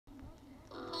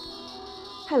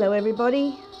Hello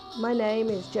everybody, my name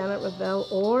is Janet Ravel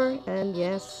Orr, and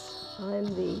yes, I'm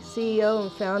the CEO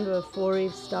and founder of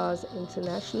Foreave Stars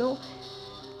International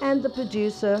and the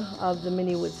producer of the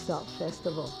Mini Woodstock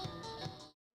Festival.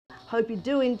 Hope you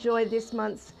do enjoy this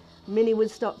month's Mini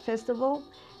Woodstock Festival,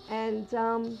 and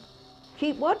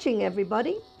keep watching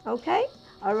everybody, okay?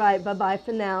 All right, bye-bye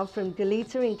for now from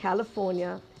Goleta in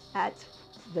California at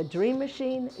the Dream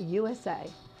Machine USA.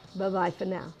 Bye-bye for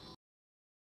now.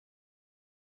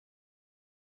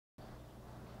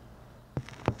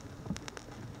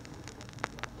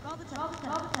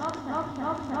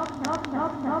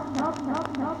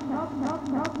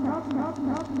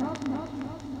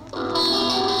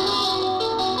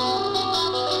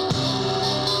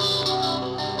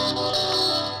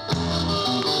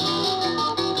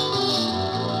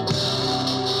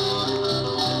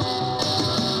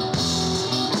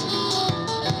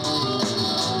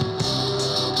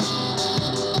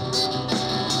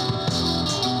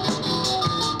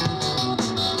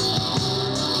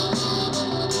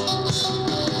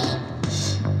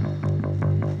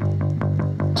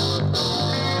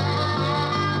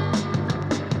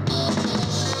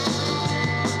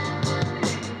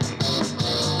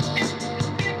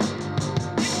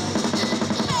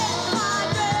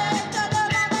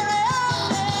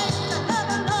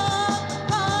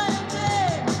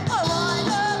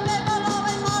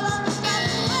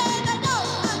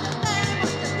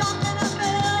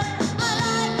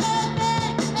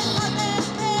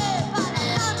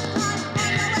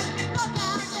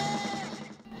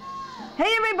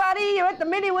 Hey everybody, you're at the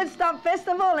Mini Woodstock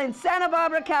Festival in Santa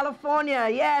Barbara, California.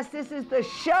 Yes, this is the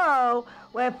show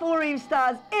where Foreave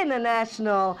Stars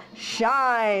International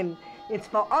shine. It's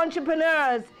for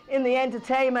entrepreneurs in the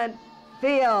entertainment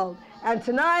field. And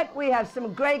tonight we have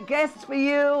some great guests for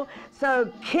you,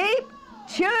 so keep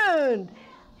tuned.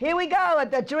 Here we go at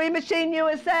the Dream Machine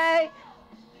USA,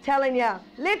 telling you,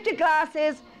 lift your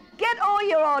glasses, get all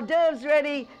your hors d'oeuvres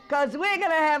ready, because we're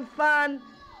gonna have fun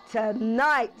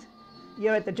tonight.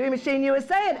 You're at the Dream Machine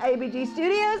USA at ABG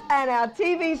Studios and our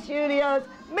TV studios,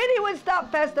 Mini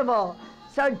Woodstock Festival.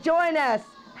 So join us,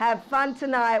 have fun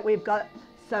tonight. We've got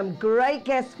some great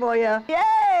guests for you.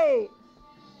 Yay!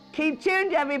 Keep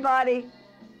tuned, everybody.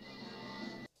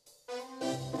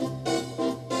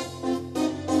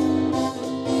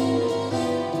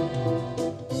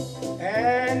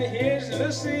 And here's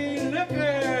Lucy Looker,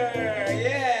 yeah.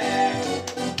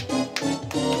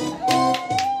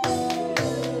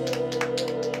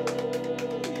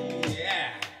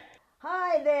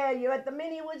 Hi there, you're at the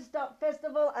Mini Woodstock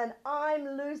Festival and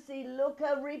I'm Lucy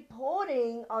Looker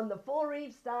reporting on the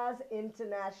Foreave Stars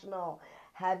International.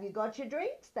 Have you got your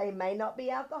drinks? They may not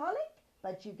be alcoholic,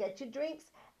 but you get your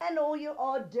drinks and all your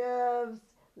hors d'oeuvres.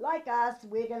 Like us,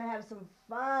 we're going to have some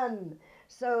fun.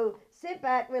 So sit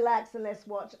back, relax, and let's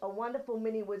watch a wonderful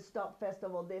Mini Woodstock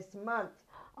Festival this month.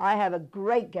 I have a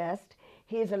great guest.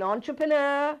 He's an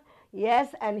entrepreneur,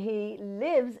 yes, and he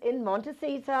lives in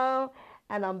Montecito.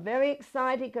 And I'm very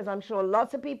excited because I'm sure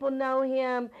lots of people know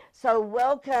him. So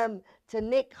welcome to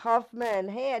Nick Hoffman.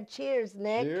 Hey, cheers,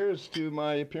 Nick. Cheers to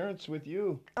my appearance with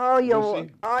you. Oh,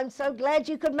 I'm so glad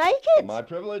you could make it. My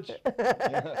privilege.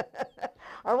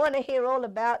 I want to hear all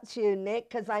about you, Nick,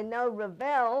 because I know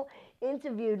Ravel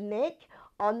interviewed Nick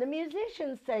on the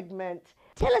musician segment.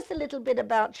 Tell us a little bit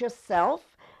about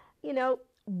yourself. You know,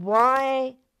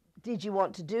 why did you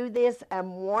want to do this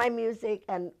and why music?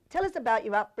 And tell us about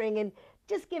your upbringing.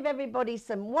 Just give everybody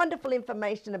some wonderful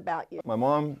information about you. My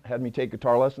mom had me take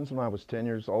guitar lessons when I was 10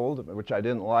 years old, which I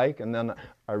didn't like, and then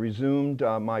I resumed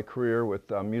my career with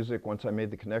music once I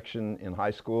made the connection in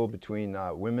high school between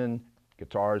women,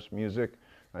 guitars, music.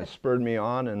 It spurred me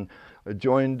on, and I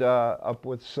joined up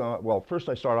with some, well, first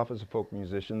I started off as a folk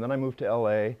musician, then I moved to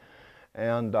LA,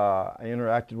 and I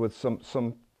interacted with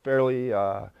some fairly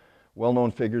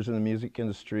well-known figures in the music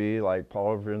industry like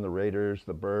Paul Revere and the Raiders,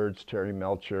 the Byrds, Terry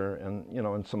Melcher, and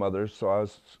and some others. So I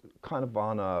was kind of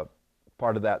on a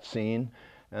part of that scene,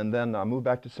 and then I moved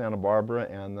back to Santa Barbara,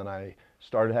 and then I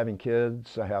started having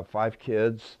kids. I have 5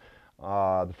 kids,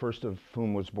 the first of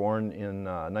whom was born in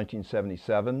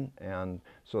 1977, and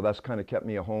so that's kind of kept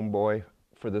me a homeboy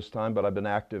for this time. But I've been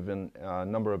active in a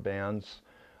number of bands,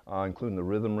 including the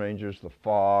Rhythm Rangers, the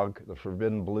Fog, the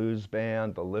Forbidden Blues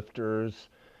Band, the Lifters,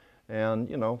 and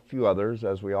a few others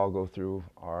as we all go through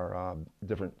our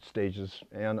different stages.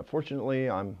 And fortunately,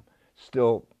 I'm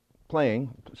still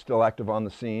playing, still active on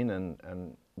the scene,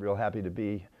 and real happy to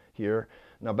be here.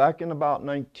 Now, back in about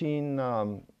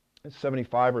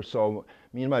 1975 or so,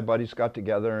 me and my buddies got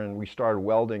together and we started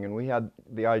welding, and we had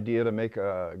the idea to make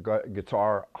a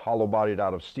guitar hollow-bodied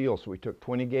out of steel. So we took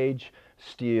 20 gauge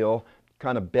steel,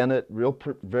 kind of bent it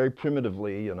very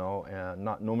primitively, you know, and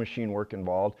no machine work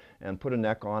involved, and put a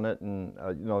neck on it, and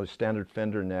you know, standard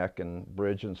Fender neck and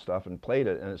bridge and stuff, and played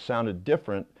it, and it sounded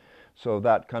different. So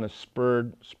that kind of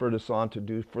spurred us on to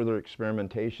do further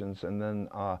experimentations, and then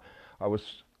I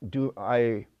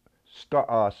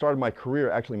started my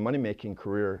career, actually money-making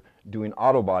career, doing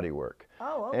auto body work.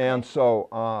 Oh, okay. And so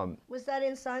was that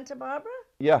in Santa Barbara?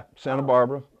 yeah, Santa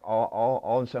Barbara,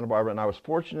 all in Santa Barbara. And I was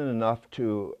fortunate enough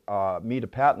to meet a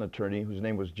patent attorney whose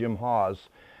name was Jim Hawes,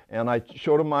 and I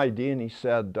showed him my idea, and he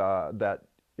said that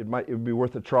it would be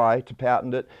worth a try to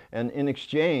patent it. And in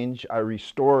exchange, I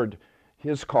restored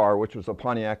his car, which was a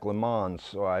Pontiac Le Mans.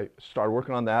 So I started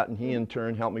working on that, and he in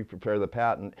turn helped me prepare the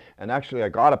patent. And actually, I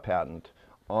got a patent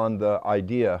on the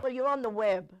idea. Well, you're on the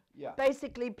web. Yeah.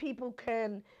 Basically, people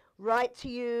can write to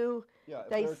you. Yeah,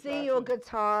 they see your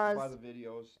guitars, by the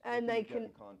videos, and they can.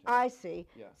 contact. I see.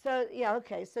 Yeah. So yeah,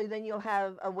 okay. So then you'll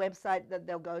have a website that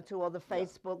they'll go to, or the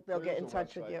Facebook. They'll get in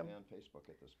touch with you. And Facebook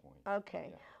at this point. Okay.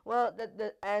 Yeah. Well,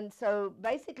 and so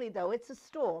basically, though, it's a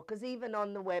store, because even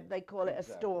on the web they call it a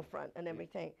storefront and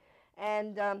everything.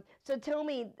 And so tell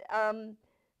me.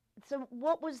 So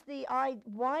what was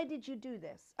why did you do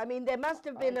this? I mean, there must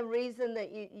have been a reason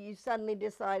that you suddenly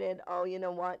decided, oh, you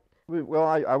know what? Well,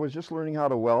 I was just learning how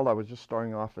to weld. I was just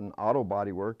starting off in auto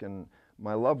body work, and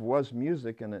my love was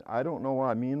music, and I don't know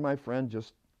why. Me and my friend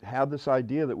just had this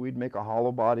idea that we'd make a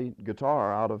hollow body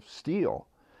guitar out of steel,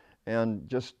 and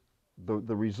just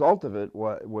the result of it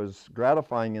was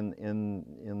gratifying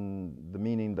in the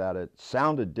meaning that it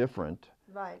sounded different.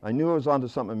 Right. I knew I was onto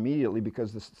something immediately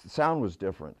because the sound was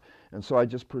different, and so I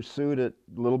just pursued it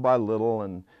little by little,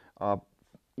 and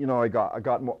you know, I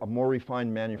got a more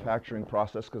refined manufacturing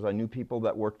process because I knew people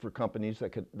that worked for companies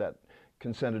that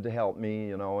consented to help me,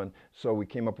 you know, and so we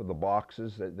came up with the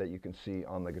boxes that you can see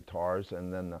on the guitars,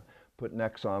 and then put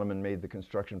necks on them and made the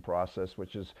construction process,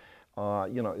 which is,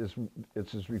 you know,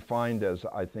 it's as refined as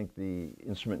I think the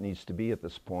instrument needs to be at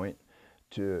this point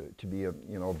to be a,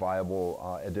 you know,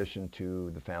 viable addition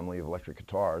to the family of electric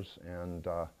guitars. And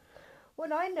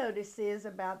what I notice is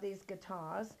about these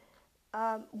guitars,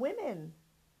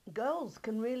 girls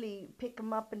can really pick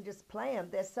them up and just play them.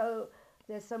 They're so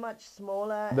much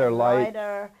smaller, they're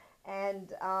lighter,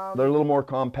 and they're a little more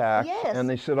compact. Yes. And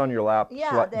they sit on your lap.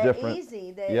 Yeah, they're different.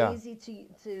 easy. They're easy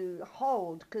to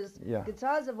hold, because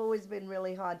guitars have always been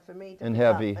really hard for me to and pick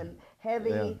heavy. up, and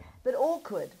heavy, but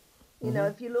awkward. You know,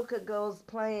 if you look at girls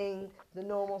playing the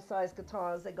normal size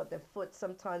guitars, they got their foot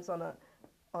sometimes on a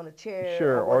chair.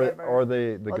 Sure, or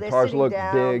the guitars look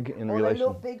big in relation. Or they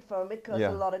look big for them because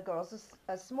a lot of girls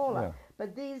are smaller. Yeah.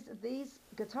 But these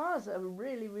guitars are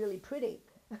really, really pretty.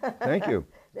 Thank you.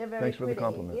 They're very Thanks pretty. for the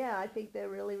compliment. Yeah, I think they're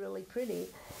really, really pretty.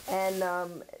 And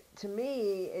to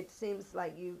me, it seems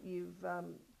like you've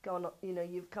gone, you know,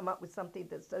 you've come up with something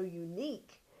that's so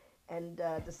unique. And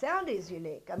the sound is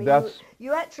unique. I mean,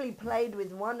 you actually played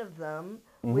with one of them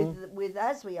with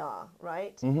As We Are,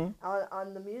 right?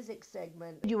 On the music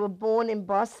segment. You were born in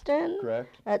Boston.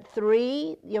 Correct. At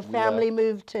 3, your family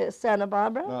moved to Santa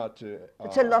Barbara. No,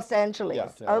 to Los Angeles. Yeah,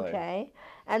 to LA. Okay.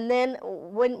 And then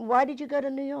why did you go to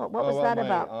New York? What was that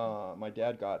about? My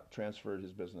dad got transferred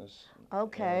his business.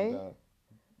 Okay.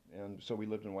 And so we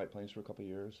lived in White Plains for a couple of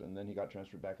years, and then he got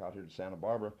transferred back out here to Santa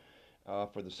Barbara.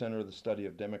 For the Center of the Study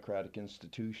of Democratic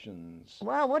Institutions.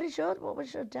 Wow, what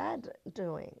was your dad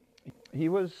doing? He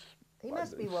must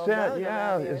be well known.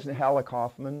 Yeah, it's Halleck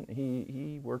Hoffman.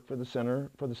 He worked for the Center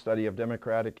for the Study of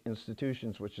Democratic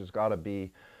Institutions, which has got to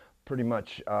be pretty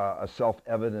much a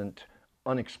self-evident,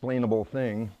 unexplainable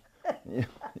thing.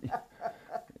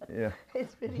 Yeah.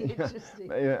 It's pretty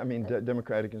interesting. I mean,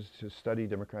 study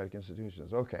democratic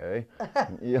institutions. Okay,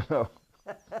 you know.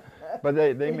 But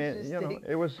they made, you know,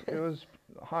 it was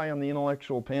high on the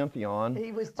intellectual pantheon.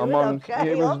 He was doing okay.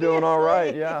 He was doing all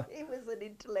right, yeah. He was an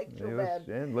intellectual man.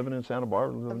 Yeah, living in Santa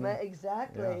Barbara.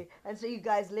 Exactly. Yeah. And so you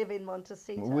guys live in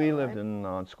Montecito. We lived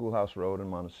on Schoolhouse Road in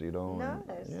Montecito.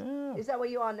 Nice. Yeah. Is that where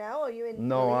you are now, or are you in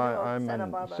No, Goleta or I'm Santa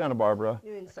in Barbara? Santa Barbara,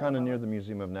 You're in Santa kind of near Barbara. the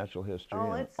Museum of Natural History.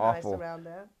 Oh, and it's nice around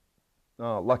there.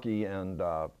 Lucky and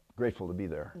grateful to be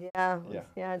there.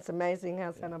 Yeah, it's amazing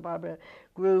how Santa Barbara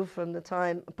grew from the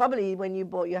time, probably when you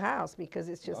bought your house, because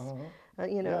it's just,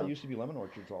 you know. Yeah, it used to be lemon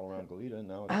orchards all around Goleta, and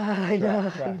now it's I know.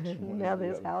 tracks. Now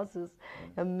there's houses.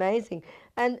 Amazing.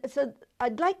 And so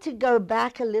I'd like to go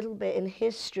back a little bit in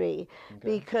history,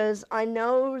 because I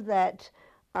know that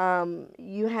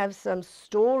you have some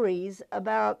stories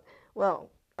about,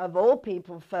 well, of all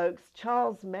people, folks,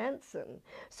 Charles Manson.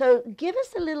 So give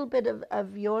us a little bit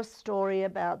of your story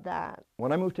about that.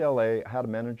 When I moved to LA, I had a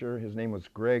manager. His name was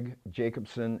Greg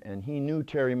Jacobson, and he knew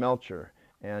Terry Melcher.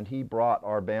 and he brought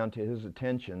our band to his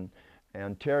attention,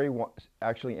 and Terry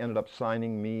actually ended up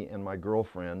signing me and my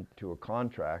girlfriend to a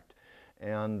contract,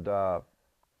 and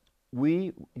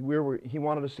he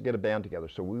wanted us to get a band together,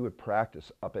 so we would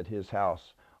practice up at his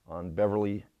house on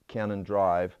Beverly Cannon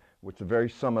Drive, which is the very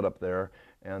summit up there,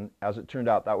 and as it turned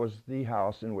out, that was the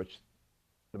house in which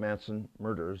the Manson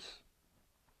murders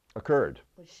occurred.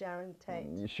 With Sharon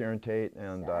Tate. Sharon Tate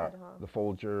and Sad, huh? the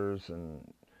Folgers, and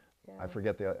Yeah. I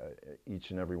forget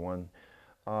each and every one.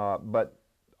 But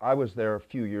I was there a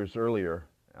few years earlier,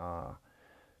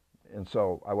 and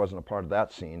so I wasn't a part of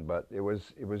that scene. But it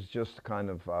was just kind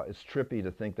of it's trippy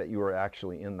to think that you were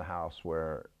actually in the house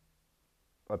where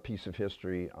a piece of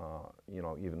history, you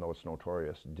know, even though it's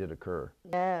notorious, did occur.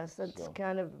 Yes, it's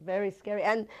kind of very scary.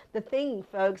 And the thing,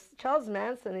 folks, Charles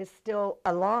Manson is still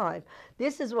alive.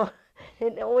 This is what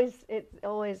it always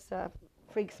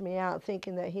freaks me out,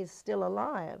 thinking that he's still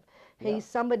alive. Yeah. He's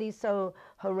somebody so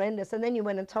horrendous. And then you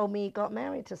went and told me he got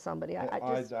married to somebody.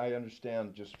 I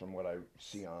understand just from what I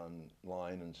see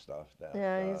online and stuff that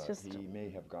he's just, he may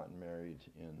have gotten married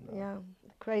in. Yeah,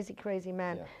 crazy, crazy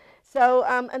man. Yeah. So,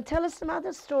 and tell us some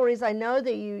other stories. I know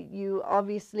that you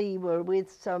obviously were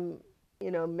with some,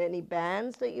 you know, many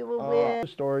bands that you were with. The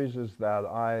stories is that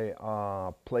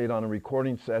I played on a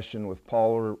recording session with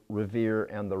Paul Revere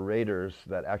and the Raiders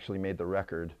that actually made the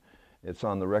record. It's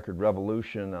on the record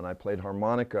Revolution, and I played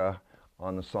harmonica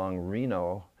on the song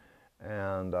Reno.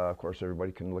 And of course,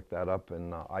 everybody can look that up in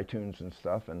iTunes and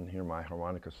stuff and hear my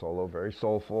harmonica solo. Very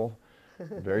soulful,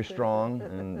 very strong,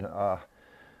 and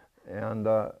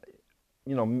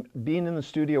you know, being in the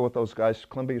studio with those guys,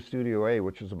 Columbia Studio A,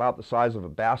 which was about the size of a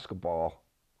basketball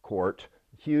court,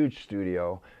 huge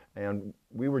studio, and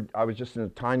I was just in a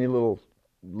tiny little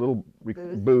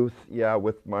booth, yeah,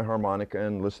 with my harmonica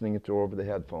and listening to over the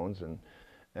headphones,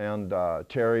 and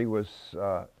Terry was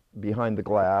behind the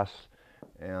glass,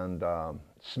 and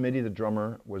Smitty the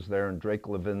drummer was there, and Drake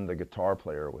Levin the guitar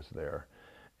player was there,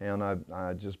 and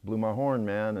I just blew my horn,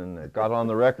 man, and it got on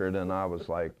the record, and I was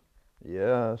like,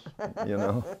 yes, you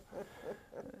know.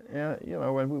 Yeah, you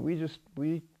know, and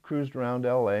we cruised around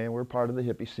LA, and we're part of the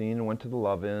hippie scene, and went to the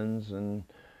Love-Ins, and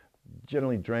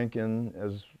generally drank in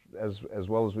as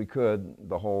well as we could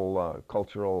the whole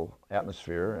cultural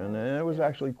atmosphere, and it was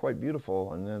actually quite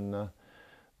beautiful. And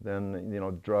then you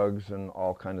know, drugs and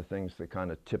all kind of things that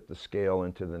kind of tipped the scale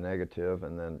into the negative,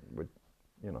 and then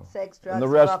you know, sex, drugs, and the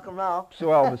rest, rock and roll. So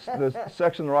well, the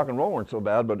sex and the rock and roll weren't so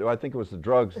bad, but I think it was the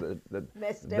drugs that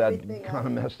messed everything kind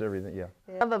of messed everything. Yeah.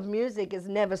 Love of music has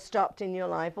never stopped in your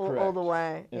life all the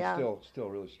way. It's yeah. still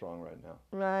really strong right now.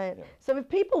 Right. Yeah. So if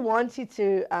people wanted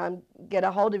to get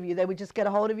a hold of you, they would just get a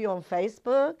hold of you on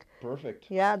Facebook? Perfect.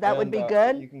 Yeah, that would be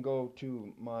good. You can go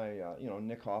to my, you know,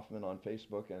 Nick Hoffman on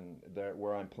Facebook, and there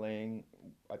where I'm playing,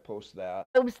 I post that.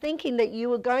 I was thinking that you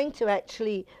were going to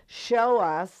actually show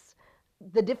us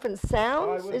the different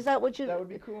sounds. Is that what you? That would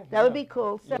be cool. That would be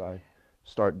cool. So I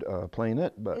start playing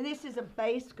it, but this is a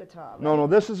bass guitar. Right? No,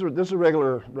 this is a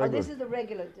regular. Oh, this is a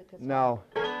regular guitar. Now.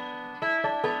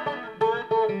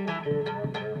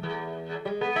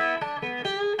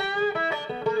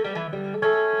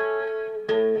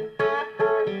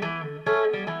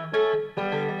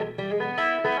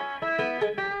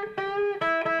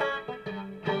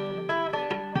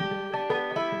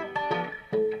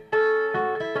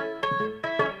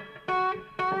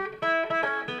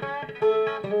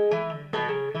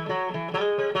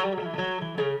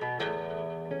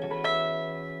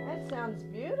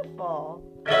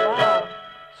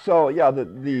 So yeah,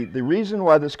 the reason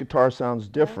why this guitar sounds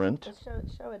different.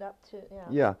 Let's show it up to, yeah.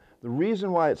 Yeah, the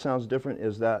reason why it sounds different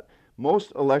is that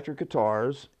most electric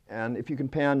guitars, and if you can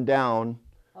pan down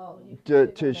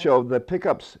to show, the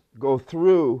pickups go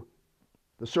through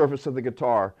the surface of the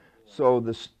guitar, so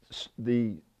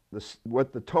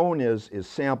what the tone is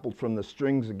sampled from the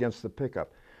strings against the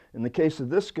pickup. In the case of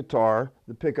this guitar,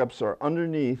 the pickups are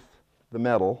underneath the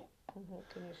metal. Mm-hmm.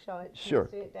 Can you show it? Sure.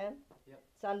 Can you see it, Dan? Yep.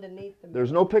 It's underneath the metal.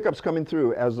 There's no pickups coming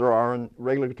through as there are in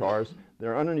regular guitars.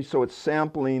 They're underneath, so it's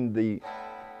sampling the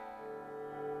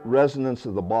resonance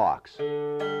of the box,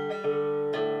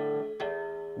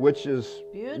 which is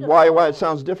why it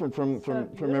sounds different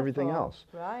from everything else.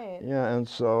 Right. Yeah, and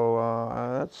so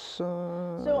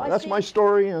that's my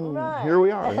story, and here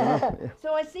we are. You know?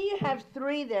 So I see you have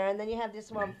 3 there, and then you have this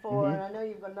one 4, and I know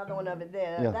you've got another one over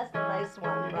there. Yeah. That's the bass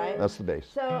one, right? That's the bass.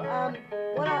 So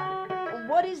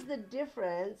what is the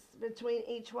difference between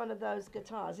each one of those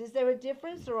guitars? Is there a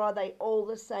difference, or are they all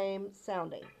the same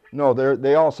sounding? No,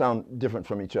 they all sound different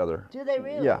from each other. Do they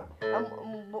really? Yeah.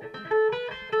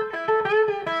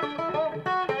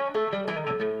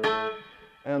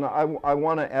 And I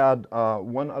want to add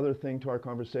one other thing to our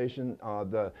conversation.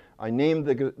 I named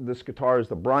this guitar as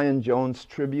the Brian Jones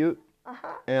Tribute.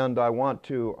 And I want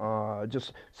to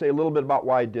just say a little bit about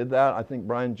why I did that. I think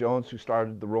Brian Jones, who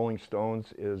started the Rolling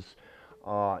Stones, is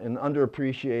an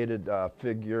underappreciated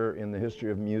figure in the history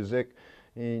of music.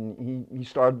 And he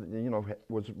started,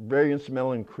 was very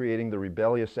instrumental in creating the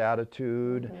rebellious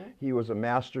attitude. He was a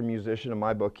master musician. In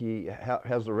my book, he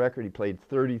has the record. He played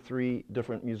 33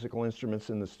 different musical instruments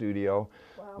in the studio.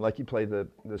 Wow. Like he played the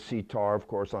sitar, of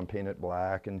course, on Paint It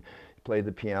Black, and he played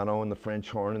the piano and the French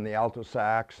horn and the alto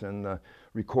sax and the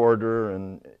recorder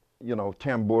and,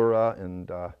 tambura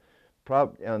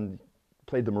and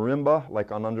played the marimba,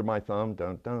 like on Under My Thumb,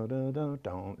 dun, dun, dun, dun,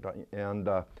 dun, dun, and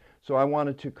so I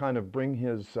wanted to kind of bring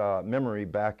his memory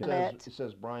back. It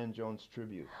says Brian Jones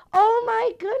Tribute. Oh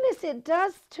my goodness, it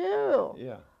does too.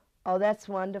 Yeah. Oh, that's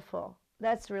wonderful.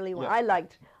 That's really wonderful.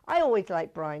 I always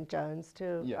liked Brian Jones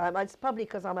too. Yeah. It's probably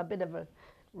because I'm a bit of a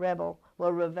rebel.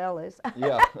 Well, Ravel is.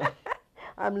 Yeah.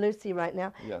 I'm Lucy right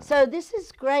now. Yeah. So this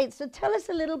is great. So tell us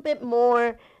a little bit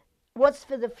more. What's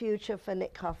for the future for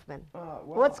Nick Kaufman?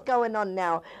 What's going on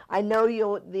now? I know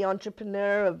you're the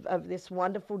entrepreneur of this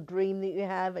wonderful dream that you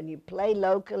have, and you play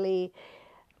locally,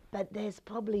 but there's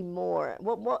probably more.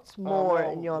 What's more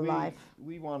in your life?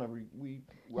 We want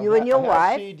to. You and your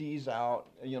wife? CDs out.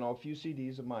 A few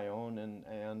CDs of my own,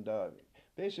 and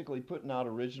basically putting out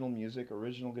original music,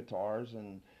 original guitars,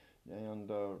 and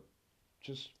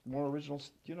just more original.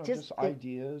 Just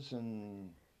ideas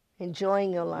and.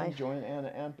 Enjoying your life. Enjoying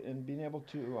and being able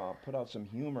to put out some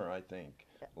humor, I think.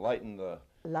 Lighten up.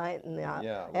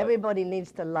 Yeah. Everybody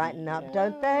needs to lighten up,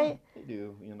 don't they? They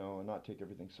do, and not take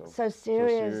everything so seriously.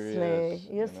 serious,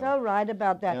 You're so right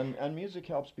about that. And music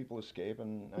helps people escape,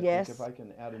 and I think if I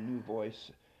can add a new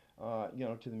voice, to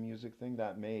the music thing,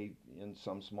 that may, in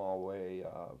some small way,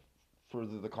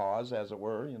 further the cause, as it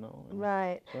were,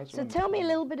 Right. So tell me a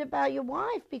little bit about your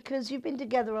wife, because you've been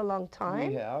together a long time.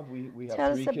 We have. We have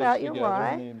tell 3 us kids about together. Your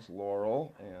wife. Her name's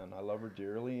Laurel, and I love her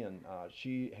dearly, and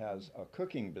she has a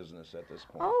cooking business at this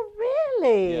point. Oh,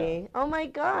 really? Yeah. Oh, my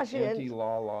gosh. Auntie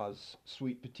Lala's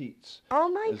Sweet Petites. Oh,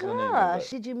 my gosh.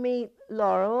 Did you meet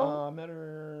Laurel? I met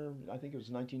her, I think it was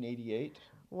 1988.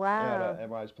 Wow. I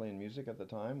was playing music at the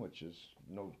time, which is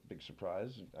no big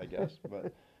surprise, I guess.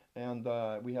 And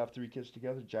we have 3 kids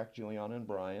together, Jack, Juliana, and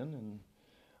Brian, and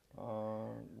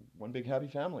one big happy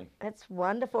family. That's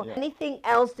wonderful. Yeah. Anything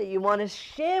else that you want to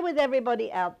share with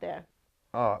everybody out there?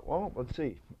 Well, let's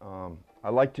see.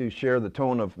 I'd like to share the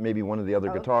tone of maybe one of the other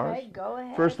guitars. Okay, go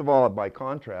ahead. First of all, by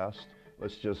contrast,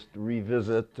 let's just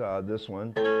revisit this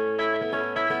one.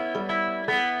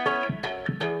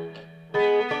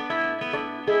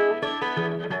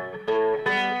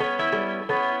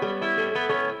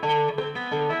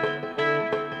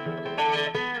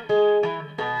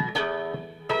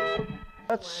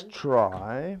 Let's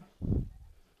try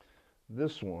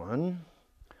this one,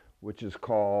 which is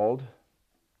called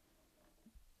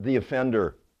The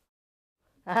Offender.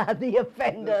 The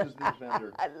Offender. This is The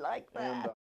Offender. I like that.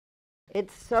 And,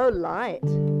 it's so light.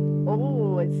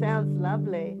 Oh, it sounds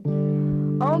lovely.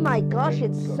 Oh my gosh,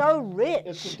 it's so rich.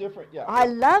 It's a different, yeah. I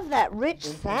love that rich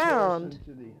sound.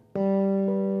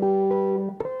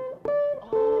 Oh,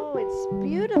 it's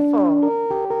beautiful.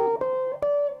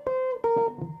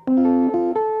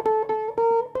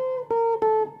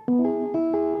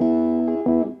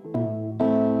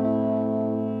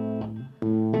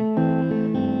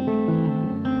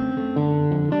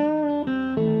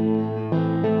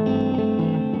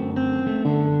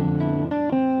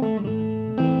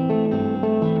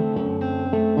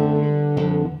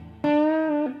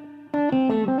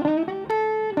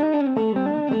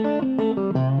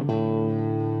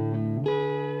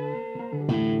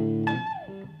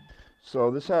 So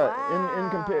this has,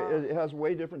 it has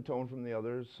way different tone from the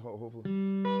others, hopefully.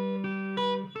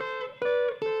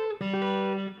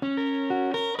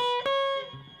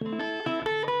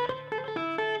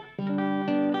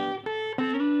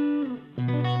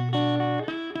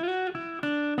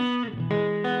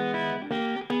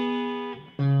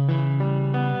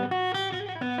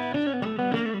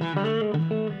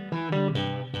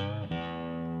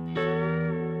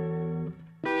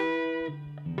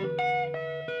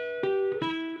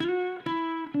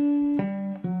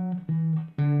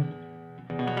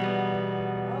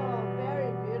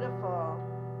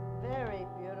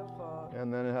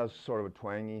 And then it has sort of a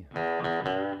twangy.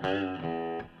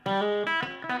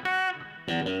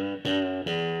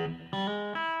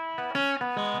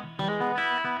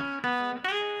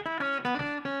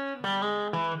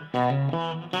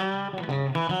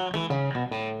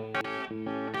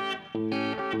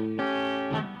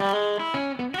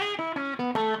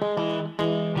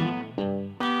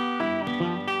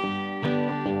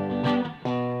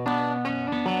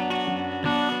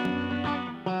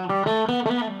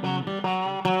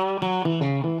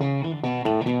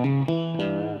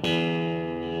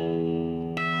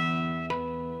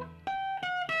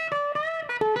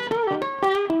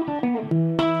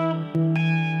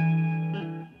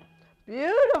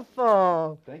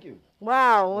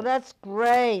 Wow, well, that's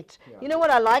great. Yeah. You know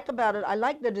what I like about it? I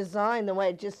like the design, the way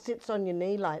it just sits on your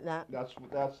knee like that. That's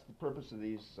the purpose of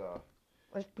these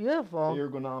It's beautiful.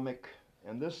 ergonomic.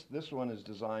 And this one is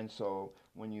designed so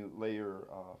when you lay your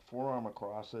forearm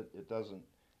across it, it doesn't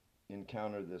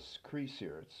encounter this crease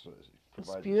here.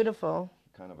 It's beautiful.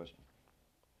 Kind of a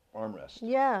armrest.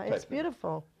 Yeah, it's thing.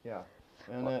 beautiful. Yeah,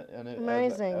 and it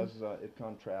Amazing. as it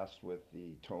contrasts with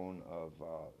the tone of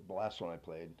the last one I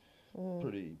played,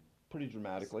 pretty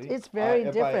dramatically. It's very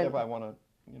different. If I want to,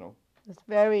 you know. It's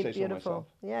very say so beautiful. myself.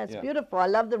 Yeah, it's Yeah. beautiful. I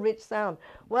love the rich sound.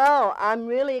 Well, I'm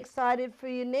really excited for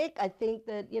you, Nick. I think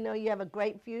that, you have a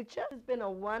great future. It's been a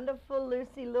wonderful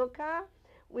Lucy Looker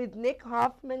with Nick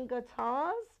Hoffman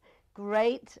guitars.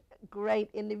 Great, great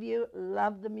interview.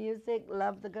 Love the music,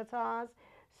 love the guitars.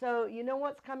 So you know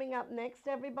what's coming up next,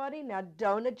 everybody? Now,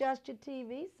 don't adjust your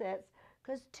TV sets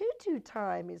because Tutu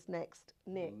Time is next,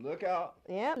 Nick. Look out.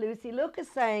 Yeah, Lucy Lucas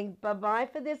saying bye-bye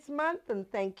for this month, and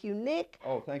thank you, Nick.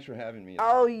 Oh, thanks for having me.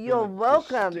 Oh, It's been you're a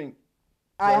welcome. distinct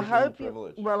I pleasure and hope you,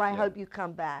 privilege. well, I Yeah. hope you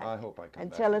come back. I hope I come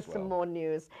and back tell as us some well. more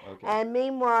news. Okay. And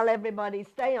meanwhile, everybody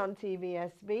stay on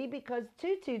TVSB because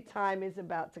Tutu Time is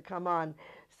about to come on.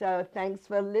 So thanks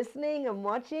for listening and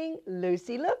watching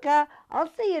Lucy Looker. I'll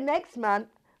see you next month.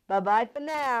 Bye-bye for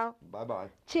now. Bye-bye.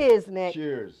 Cheers, Nick.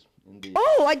 Cheers. Indeed.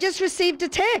 Oh, I just received a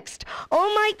text.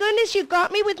 Oh my goodness, you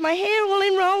got me with my hair all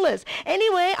in rollers.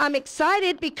 Anyway, I'm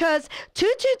excited because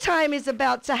Tutu Time is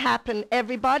about to happen,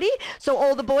 everybody. So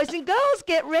all the boys and girls,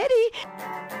 get ready.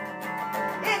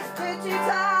 It's Tutu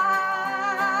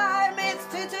Time. It's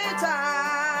Tutu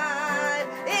Time.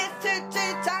 It's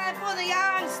Tutu Time for the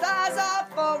young stars of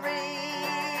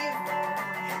Foreave.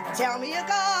 Tell me your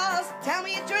goals, tell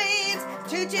me your dreams,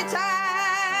 Tutu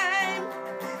Time.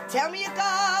 Tell me your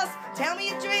goals, tell me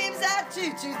your dreams at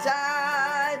Tutu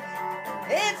Time.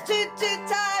 It's Tutu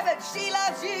Time and she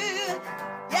loves you.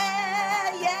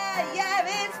 Yeah, yeah,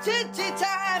 yeah. It's Tutu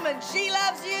Time and she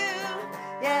loves you.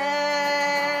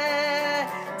 Yeah.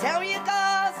 Tell me your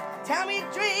goals, tell me your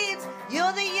dreams.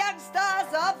 You're the young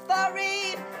stars of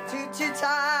Foreave. Tutu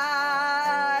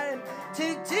Time,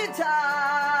 Tutu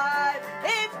Time.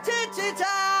 It's Tutu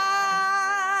Time.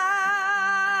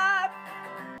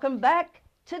 Welcome back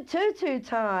to Tutu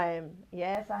Time.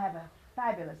 Yes, I have a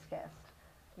fabulous guest.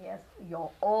 Yes,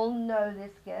 you'll all know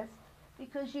this guest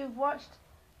because you've watched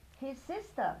his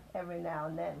sister every now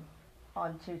and then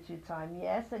on Tutu Time.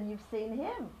 Yes, and you've seen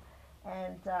him.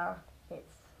 And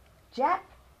it's Jack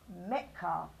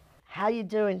Metcalf. How you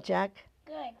doing, Jack?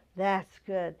 Good. That's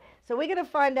good. So we're going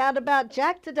to find out about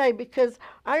Jack today because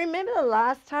I remember the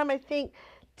last time, I think,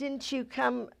 didn't you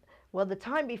come... Well, the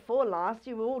time before last,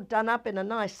 you were all done up in a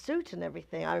nice suit and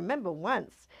everything. I remember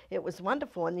once. It was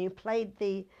wonderful. And you played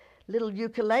the little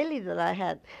ukulele that I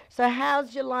had. So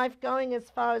how's your life going as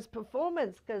far as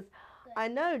performance? Because I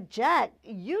know, Jack,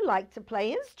 you like to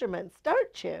play instruments,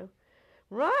 don't you?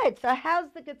 Right. So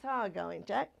how's the guitar going,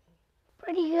 Jack?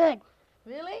 Pretty good.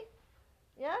 Really?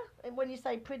 Yeah? And when you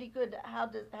say pretty good, how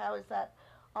is that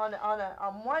on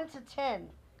 1 to 10?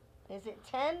 Is it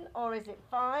 10 or is it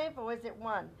 5 or is it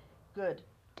 1? Good.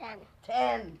 10.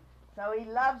 10. So he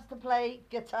loves to play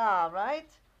guitar, right?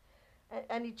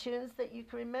 Any tunes that you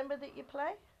can remember that you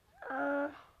play?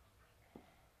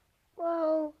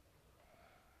 Well,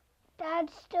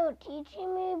 Dad's still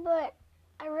teaching me, but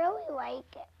I really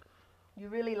like it. You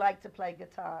really like to play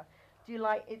guitar. Do you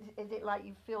like, is it like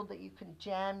you feel that you can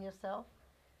jam yourself?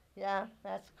 Yeah,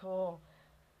 that's cool.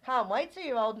 Can't wait till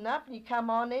you're old enough and you come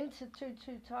on into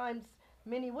Tutu Time's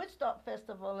Mini Woodstock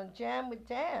Festival and jam with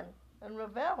Dan and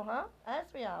Ravel, huh? As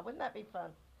we are. Wouldn't that be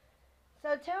fun?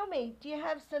 So tell me, do you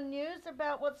have some news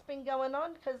about what's been going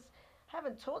on? Because I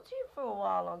haven't talked to you for a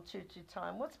while on Tutu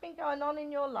Time. What's been going on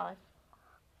in your life?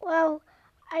 Well,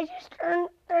 I just earned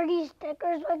 30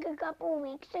 stickers like a couple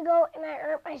weeks ago, and I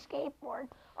earned my skateboard.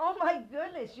 Oh my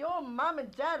goodness, your mum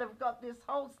and dad have got this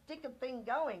whole sticker thing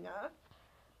going, huh?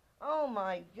 Oh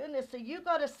my goodness, so you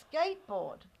got a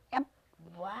skateboard? Yep.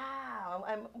 Wow,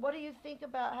 and what do you think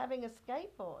about having a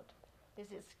skateboard?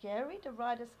 Is it scary to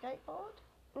ride a skateboard?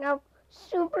 Nope,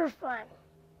 super fun.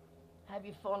 Have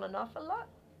you fallen off a lot?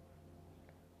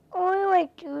 Only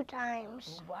like 2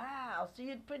 times. Wow, so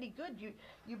you're pretty good.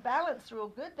 You balance real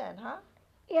good then, huh?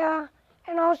 Yeah,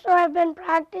 and also I've been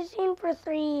practicing for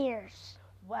 3 years.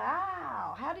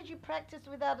 Wow, how did you practice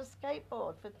without a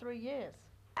skateboard for 3 years?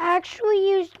 I actually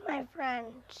used my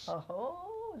friends.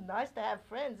 Oh, nice to have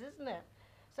friends, isn't it?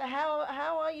 So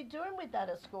how are you doing with that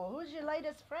at school? Who's your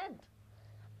latest friend?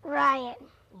 Ryan.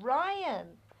 Ryan.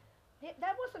 Yeah,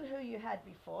 that wasn't who you had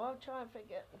before. I'm trying to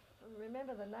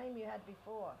remember the name you had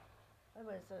before. That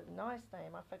was a nice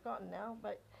name. I've forgotten now,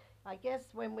 but I guess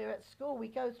when we're at school, we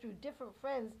go through different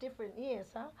friends, different years,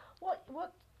 huh?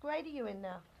 What grade are you in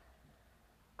now?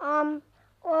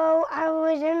 Well, I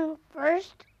was in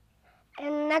first,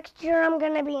 and next year I'm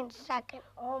gonna be in second.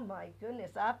 Oh my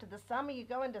goodness! After the summer, you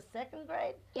go into second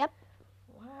grade? Yep.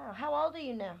 Wow. How old are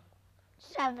you now?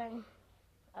 7.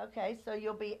 Okay, so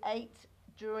you'll be 8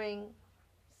 during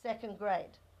second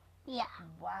grade. Yeah.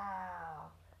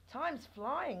 Wow. Time's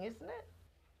flying, isn't it?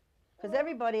 Because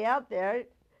everybody out there,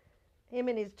 him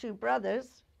and his 2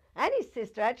 brothers, and his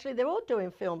sister, actually, they're all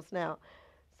doing films now.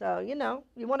 So, you know,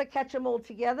 you want to catch them all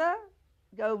together,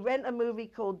 go rent a movie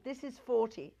called This Is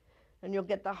 40, and you'll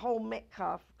get the whole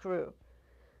Metcalf crew,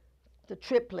 the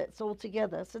triplets all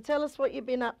together. So tell us what you've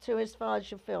been up to as far as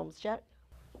your films, Jack.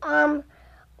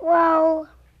 Well,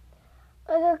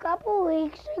 like a couple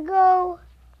weeks ago,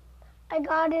 I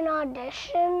got an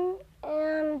audition,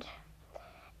 and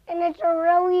it's a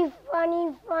really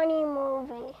funny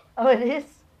movie. Oh, it is?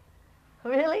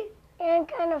 Really? And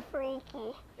kind of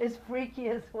freaky. It's freaky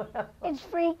as well. It's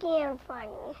freaky and funny.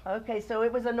 Okay, so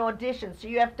it was an audition, so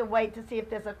you have to wait to see if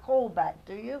there's a callback,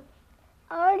 do you?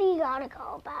 I already got a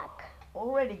call back.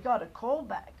 Already got a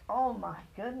callback. Oh my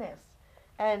goodness.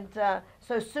 And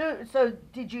so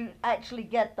did you actually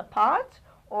get the part,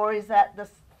 or is that the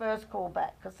first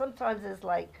callback? Because sometimes there's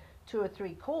like 2 or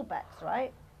 3 callbacks,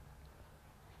 right?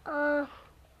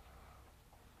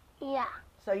 Yeah.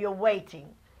 So you're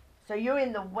waiting. So you're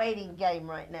in the waiting game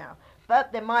right now.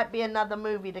 But there might be another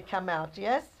movie to come out,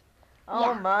 yes?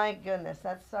 Oh Yeah. my goodness,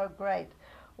 that's so great.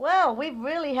 Well, we've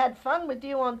really had fun with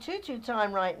you on Tutu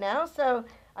Time right now. So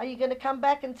are you going to come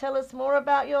back and tell us more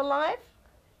about your life?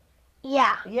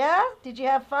 Yeah. Yeah? Did you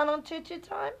have fun on Tutu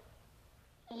Time?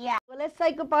 Yeah. Well, let's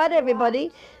say goodbye to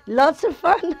everybody. Lots of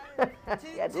fun.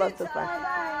 You had lots of fun.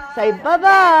 Say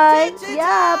bye-bye.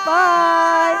 Yeah,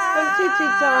 bye. From Tutu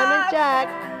Time and Jack.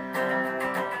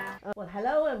 Well,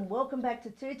 hello and welcome back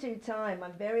to Tutu Time.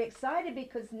 I'm very excited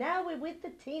because now we're with the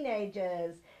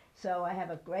teenagers. So I have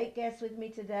a great guest with me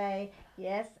today.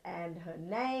 Yes, and her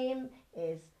name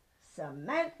is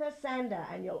Samantha Sander,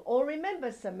 and you'll all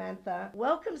remember Samantha.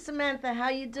 Welcome, Samantha. How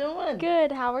you doing?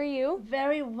 Good. How are you?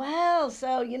 Very well.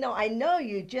 So, you know, I know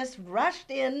you just rushed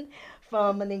in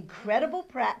from an incredible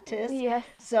practice. Yes.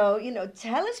 So, you know,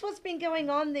 tell us what's been going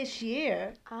on this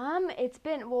year. It's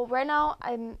been, well, right now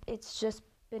it's just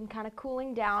been kind of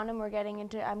cooling down, and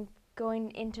I'm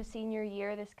going into senior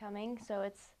year this coming, so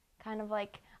it's kind of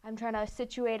like I'm trying to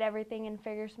situate everything and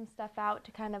figure some stuff out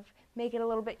to kind of make it a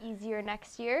little bit easier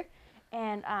next year.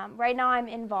 And right now I'm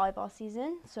in volleyball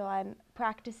season, so I'm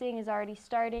practicing is already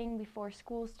starting before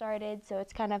school started, so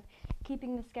it's kind of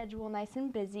keeping the schedule nice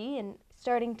and busy and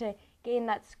starting to gain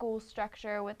that school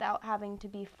structure without having to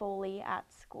be fully at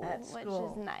school, which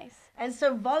is nice. And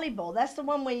so volleyball, that's the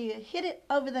one where you hit it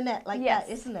over the net like Yes.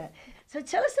 that, isn't it? So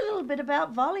tell us a little bit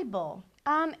about volleyball.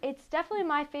 It's definitely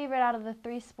my favorite out of the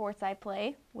 3 sports I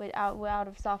play, out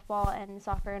of softball and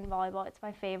soccer and volleyball. It's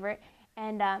my favorite.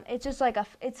 And it's just like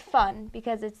it's fun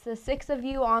because it's the 6 of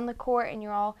you on the court and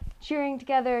you're all cheering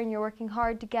together and you're working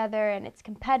hard together, and it's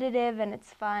competitive and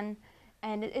it's fun.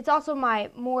 And it's also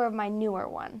more of my newer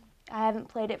one. I haven't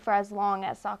played it for as long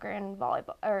as soccer and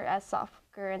volleyball, or as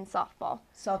soccer and softball.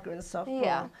 Soccer and softball.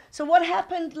 Yeah. So what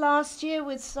happened last year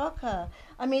with soccer?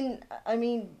 I mean,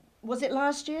 was it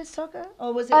last year, soccer?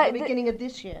 Or was it the beginning of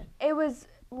this year? It was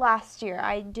last year.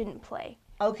 I didn't play.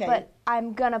 Okay. But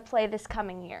I'm going to play this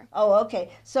coming year. Oh, okay.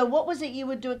 So what was it you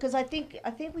were doing? Because I think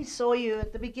we saw you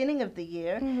at the beginning of the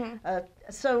year. Mm-hmm.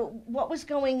 So what was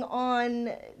going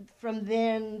on from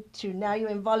then to now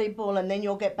you're in volleyball, and then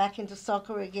you'll get back into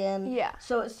soccer again? Yeah.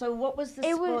 So what was the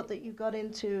sport that you got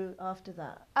into after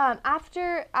that?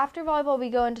 After volleyball,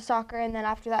 we go into soccer, and then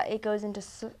after that, it goes into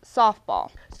softball.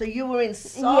 So you were in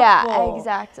softball. Yeah,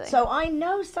 exactly. So I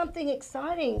know something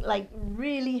exciting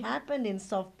really happened in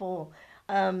softball.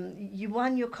 You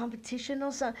won your competition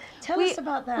or something. Tell us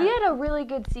about that. We had a really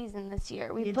good season this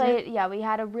year. We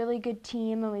had a really good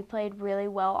team, and we played really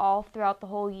well all throughout the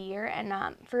whole year. And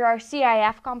for our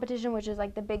CIF competition, which is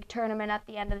like the big tournament at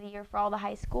the end of the year for all the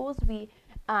high schools, we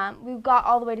got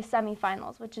all the way to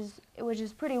semifinals, which is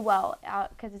pretty well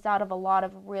because it's out of a lot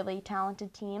of really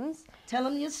talented teams. Tell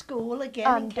them your school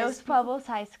again. Dos Pueblos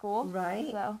High School. Right.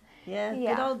 So. Yeah,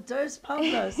 good old Dos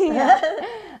Pueblos.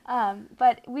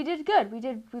 But we did good.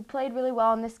 We played really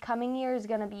well, and this coming year is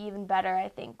going to be even better. I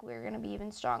think we're going to be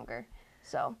even stronger.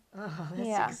 So. Oh,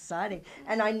 that's exciting.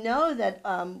 And I know that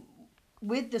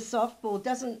with the softball,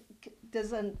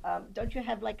 don't you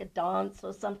have like a dance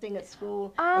or something at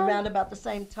school around about the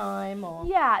same time? Or?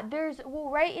 Yeah,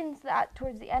 right in that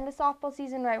towards the end of softball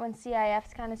season, right when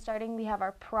CIF's kind of starting, we have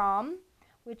our prom,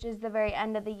 which is the very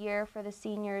end of the year for the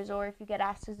seniors, or if you get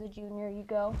asked as a junior, you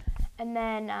go. And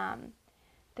then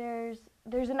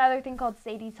there's another thing called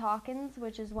Sadie's Hawkins,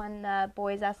 which is when the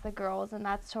boys ask the girls, and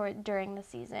that's during the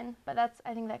season. But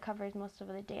I think that covers most of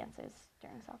the dances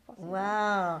during softball season.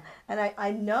 Wow. And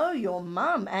I know your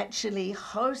mom actually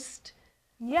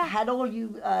had all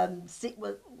you,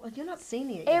 well, you're not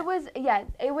senior yet.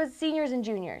 It was seniors and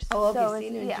juniors. Oh, okay, so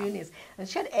senior and juniors. And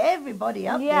she had everybody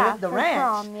up there at the for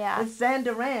ranch. prom, At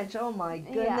Sander Ranch. Oh my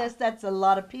goodness, that's a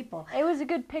lot of people. It was a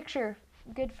good picture.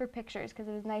 Good for pictures because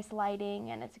it was nice lighting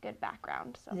and it's a good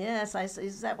background. So. Yes,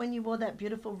 is that when you wore that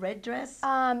beautiful red dress?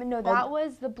 No, that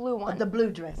was the blue one. The blue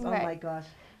dress. Right. Oh my gosh,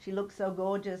 she looks so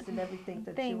gorgeous in everything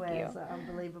that she wears. Thank you.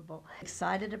 Unbelievable.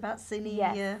 Excited about senior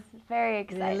year? Yes, very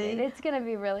excited. Really? It's gonna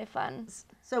be really fun.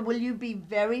 So will you be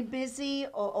very busy,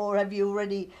 or have you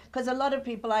already? Because a lot of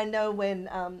people I know when.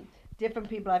 Different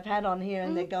people I've had on here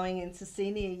and they're going into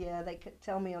senior year, they could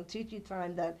tell me on Tutu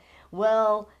Time that,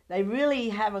 well, they really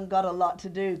haven't got a lot to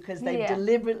do because they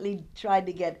deliberately tried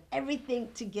to get everything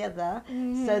together.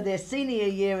 So their senior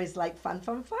year is like fun.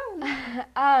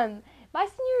 My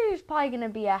senior year is probably going to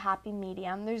be a happy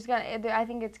medium. I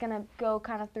think it's going to go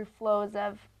kind of through flows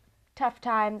of tough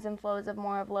times and flows of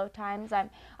more of low times.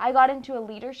 I got into a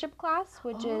leadership class,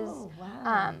 which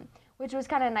which was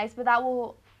kind of nice, but that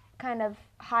will kind of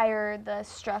higher the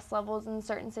stress levels in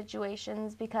certain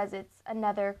situations because it's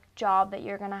another job that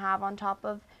you're going to have on top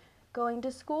of going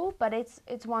to school, but it's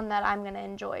one that I'm going to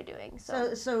enjoy doing.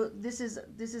 So this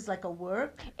is like a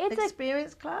work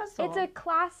experience class? Or? It's a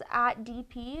class at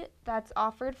DP that's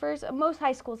offered first. Most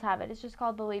high schools have it. It's just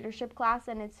called the leadership class,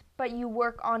 and but you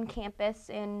work on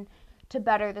campus to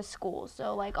better the school.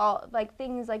 So like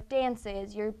things like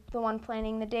dances, you're the one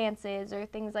planning the dances, or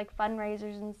things like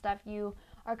fundraisers and stuff, you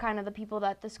are kind of the people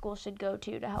that the school should go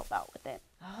to help out with it.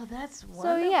 Oh, that's wonderful.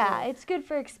 So yeah, it's good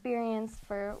for experience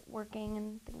for working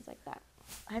and things like that.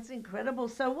 That's incredible.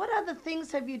 So what other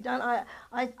things have you done?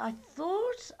 I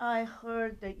thought I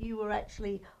heard that you were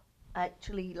actually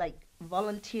like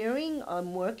volunteering or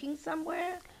working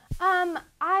somewhere.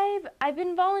 I've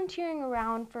been volunteering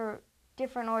around for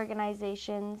different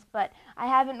organizations, but I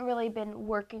haven't really been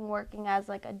working as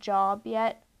like a job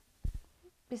yet.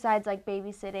 Besides like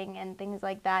babysitting and things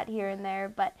like that here and there,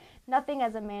 but nothing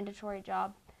as a mandatory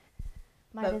job.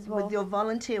 Might as well. With your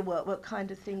volunteer work, what kind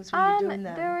of things were you doing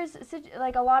there? There was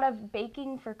like a lot of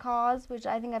baking for cause, which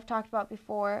I think I've talked about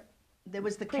before. There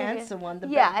was the cancer one.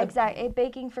 Exactly.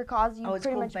 Baking for cause, you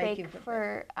pretty much bake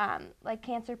for like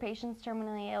cancer patients,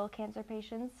 terminally ill cancer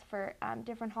patients for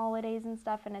different holidays and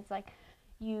stuff, and it's like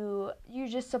you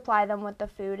just supply them with the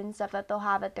food and stuff that they'll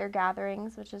have at their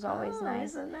gatherings, which is always nice.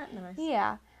 Isn't that nice?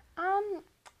 Yeah. I'm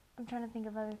trying to think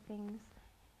of other things.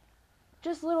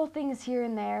 Just little things here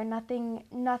and there.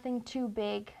 Nothing too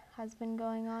big has been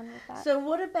going on with that. So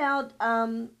what about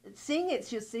seeing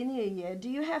it's your senior year, do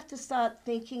you have to start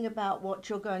thinking about what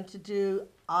you're going to do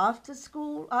after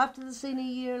school, after the senior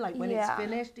year, like when it's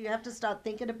finished? Do you have to start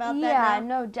thinking about that now? Yeah,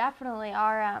 no, definitely.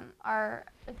 Our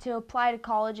to apply to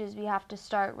colleges, we have to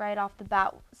start right off the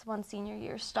bat when senior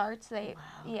year starts. It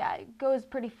goes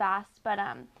pretty fast, but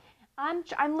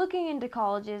I'm looking into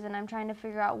colleges and I'm trying to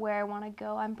figure out where I want to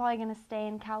go. I'm probably going to stay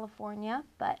in California,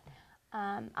 but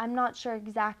I'm not sure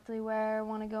exactly where I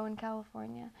want to go in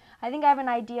California. I think I have an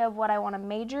idea of what I want to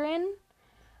major in,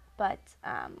 but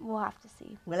we'll have to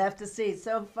see. We'll have to see.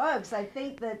 So, folks, I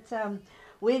think that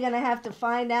we're going to have to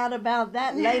find out about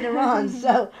that later on.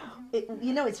 So,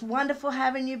 it's wonderful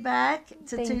having you back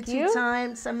to Tutu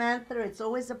Time, Samantha. It's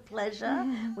always a pleasure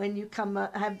when you come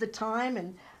have the time.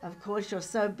 And, of course, you're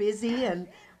so busy, and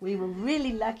we were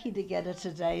really lucky to get her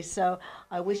today. So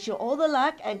I wish you all the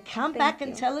luck, and come back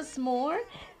and tell us more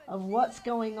of what's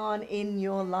going on in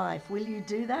your life. Will you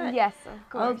do that? Yes, of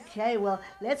course. Okay, well,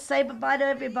 let's say bye-bye to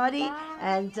everybody. Bye.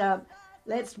 And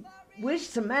let's wish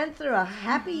Samantha a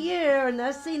happy year and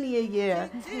her senior year.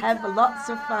 Have lots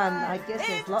of fun. I guess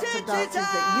there's lots of dances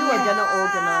that you are going to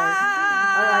organize.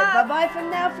 All right, bye-bye from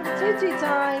now from Tutu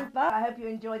Time. Bye. I hope you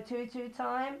enjoyed Tutu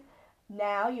Time.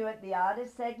 Now you're at the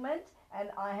artist segment, and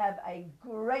I have a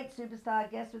great superstar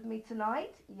guest with me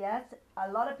tonight. Yes, a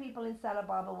lot of people in Santa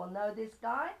Barbara will know this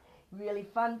guy. Really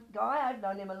fun guy. I've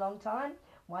known him a long time.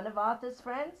 One of Arthur's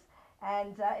friends,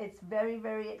 and it's very,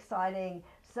 very exciting.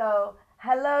 So,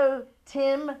 hello,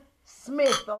 Tim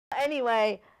Smith.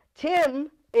 Anyway, Tim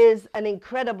is an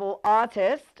incredible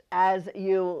artist, as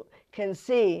you can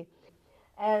see.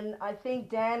 And I think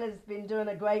Dan has been doing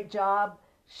a great job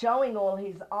showing all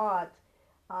his art.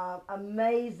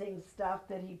 Amazing stuff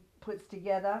that he puts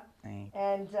together. Thanks.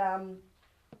 And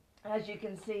as you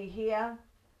can see here,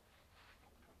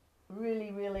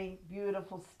 really, really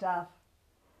beautiful stuff.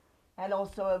 And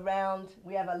also around,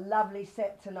 we have a lovely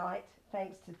set tonight,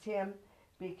 thanks to Tim,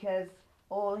 because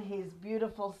all his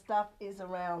beautiful stuff is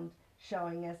around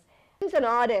showing us. He's an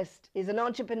artist, he's an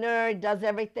entrepreneur, he does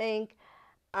everything,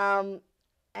 and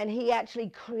he actually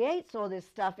creates all this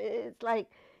stuff. It's like,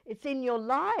 it's in your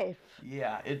life.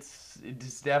 Yeah, it's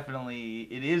definitely,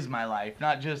 it is my life,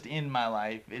 not just in my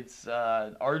life. It's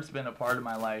art's been a part of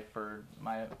my life for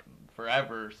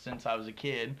forever, since I was a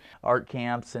kid. Art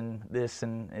camps and this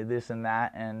and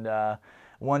that, and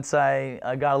once I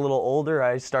got a little older,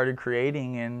 I started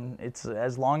creating, and it's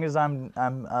as long as I'm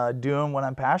doing what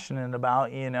I'm passionate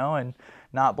about, you know, and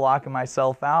not blocking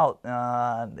myself out.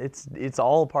 It's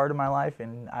all a part of my life,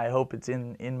 and I hope it's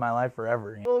in my life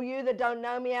forever. For you that don't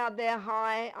know me out there,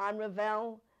 hi, I'm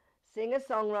Ravel,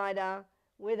 singer-songwriter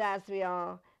with As We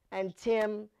Are, and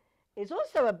Tim is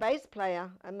also a bass player,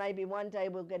 and maybe one day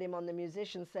we'll get him on the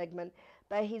musician segment,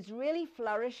 but he's really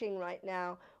flourishing right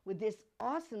now with this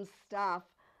awesome stuff.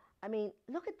 I mean,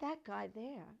 look at that guy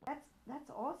there. That's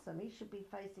awesome. He should be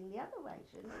facing the other way,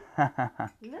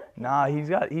 shouldn't he? No,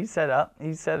 he's set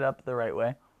up the right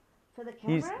way. For the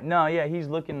camera? Yeah, he's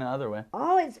looking the other way.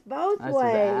 Oh, it's both That's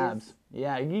ways. his abs.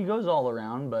 Yeah, he goes all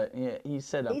around, but yeah, he's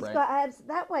set up right. He's got abs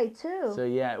that way too. So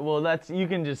yeah, well you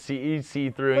can just see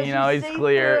through. But you know, it's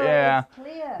clear. through, yeah. It's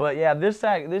clear. But yeah,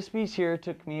 this piece here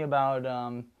took me about.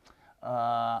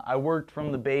 I worked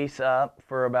from the base up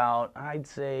for about, I'd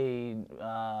say,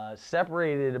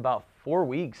 separated about 4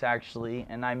 weeks actually,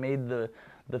 and I made the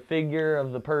figure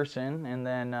of the person, and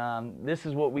then this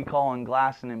is what we call in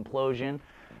glass an implosion.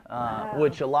 Wow.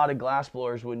 Which a lot of glass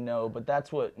blowers would know, but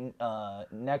that's what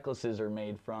necklaces are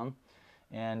made from,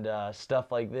 and stuff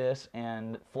like this,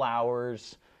 and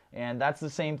flowers, and that's the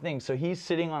same thing. So he's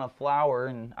sitting on a flower,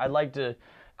 and I'd like to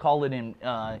call it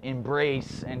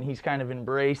embrace, and he's kind of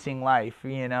embracing life,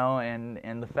 you know,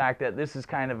 and the fact that this is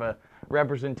kind of a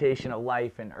representation of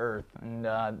life and earth, and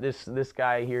this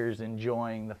guy here is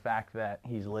enjoying the fact that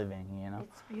he's living, you know.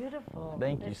 It's beautiful.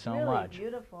 Thank you so much. It's really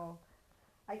beautiful.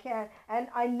 I can't, and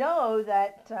I know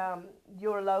that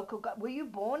you're a local guy. Were you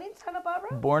born in Santa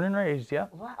Barbara? Born and raised,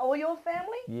 yep. Wow. All your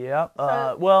family? Yep.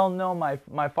 So, well, no,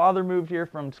 my father moved here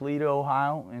from Toledo,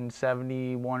 Ohio in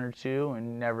 '71 or '2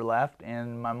 and never left,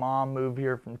 and my mom moved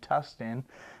here from Tustin,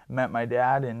 met my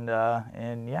dad, and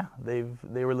yeah, they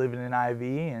were living in IV,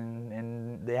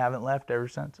 and they haven't left ever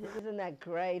since. Isn't that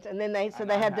great? And then they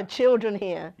had the children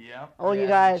here. Yeah. All you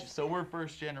guys. So we're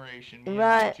first generation, me and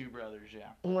Right. my 2 brothers, yeah.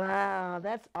 Wow,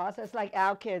 that's awesome. It's like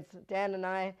our kids. Dan and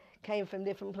I came from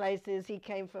different places. He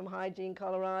came from Hygiene,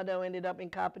 Colorado, ended up in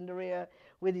Carpinteria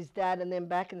with his dad, and then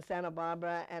back in Santa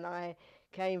Barbara. And I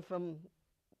came from,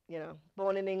 you know,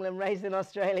 born in England, raised in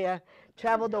Australia,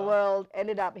 traveled the world,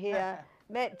 ended up here,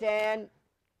 met Dan,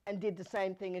 and did the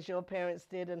same thing as your parents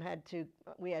did, and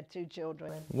we had 2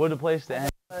 children. What a place to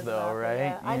end, though, right?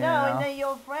 Yeah. I know, and they're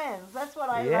your friends. That's what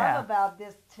I love about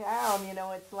this town. You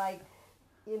know, it's like,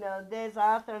 you know, there's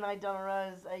Arthur and I, Donna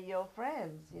Rose, are your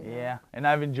friends. You know? Yeah, and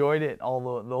I've enjoyed it all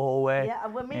the whole way. Yeah,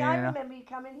 well, I remember you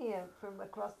coming here from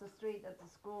across the street at the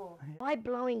school. Why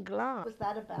blowing glass? What was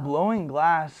that about? Blowing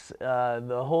glass,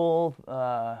 the whole,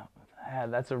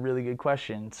 that's a really good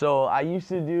question. So I used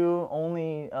to do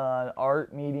only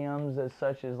art mediums as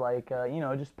such as like, you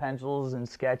know, just pencils and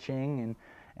sketching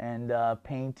and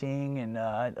painting and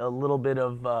a little bit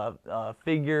of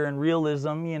figure and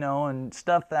realism, you know, and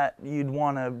stuff that you'd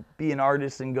want to be an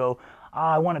artist and go,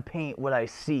 I want to paint what I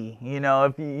see. You know,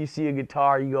 if you see a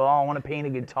guitar, you go, I want to paint a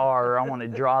guitar, or I want to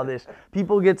draw this.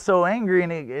 People get so angry,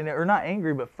 or not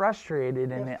angry, but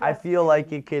frustrated, and I feel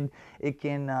like it can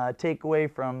take away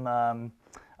from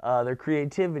their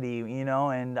creativity, you know,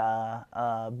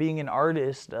 and being an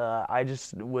artist, I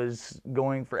just was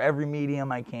going for every medium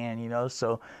I can, you know,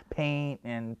 so paint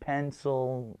and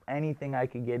pencil, anything I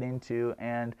could get into.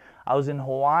 And I was in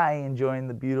Hawaii enjoying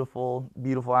the beautiful,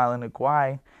 beautiful island of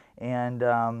Kauai, and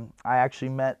I actually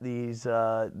met these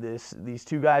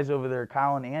 2 guys over there,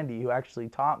 Kyle and Andy, who actually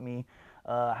taught me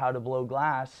how to blow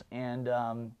glass. And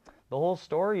the whole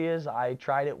story is I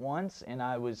tried it once and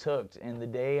I was hooked. And the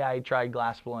day I tried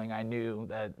glass blowing, I knew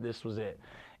that this was it.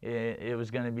 It was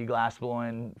going to be glass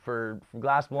blowing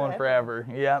forever.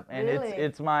 Yep. And really?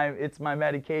 it's my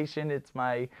medication. It's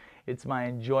my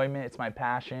enjoyment. It's my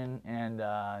passion. And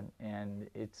I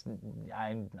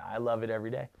love it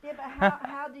every day. Yeah, but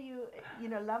how do you, you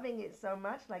know, loving it so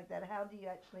much like that, how do you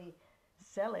actually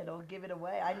sell it or give it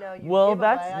away? I know you Well, give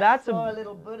that's away. I saw a a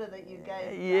little Buddha that you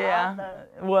gave. yeah.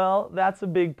 Well, that's a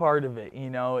big part of it, you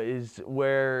know, is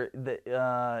where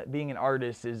the being an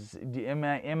artist is.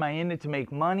 Am I in it to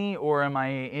make money, or am I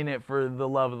in it for the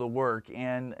love of the work?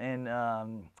 And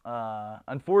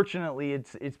unfortunately,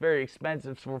 it's very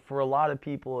expensive. So for a lot of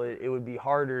people, it would be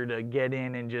harder to get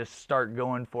in and just start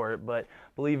going for it. But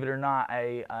believe it or not,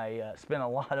 I spent a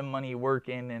lot of money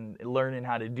working and learning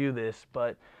how to do this.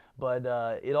 But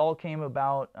it all came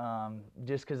about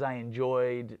just because I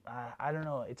enjoyed, I don't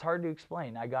know, it's hard to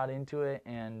explain. I got into it,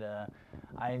 and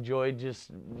I enjoyed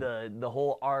just the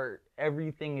whole art.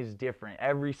 Everything is different.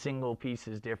 Every single piece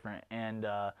is different. And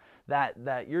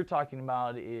that you're talking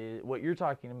about is, what you're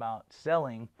talking about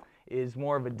selling is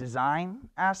more of a design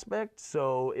aspect.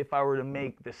 So if I were to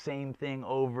make the same thing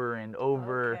over and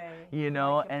over, you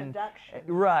know, like a and production.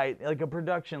 right, like a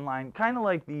production line, kind of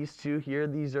like these two here.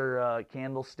 These are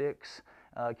candlestick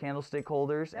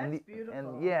holders. That's and beautiful.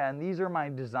 And yeah, and these are my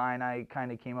design. I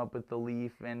kind of came up with the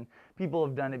leaf, and people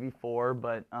have done it before,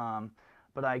 but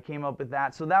I came up with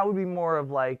that. So that would be more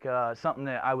of like something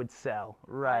that I would sell,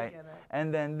 right? I get it.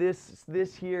 And then this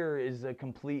here is a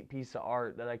complete piece of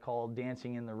art that I call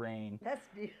Dancing in the Rain. That's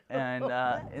beautiful. And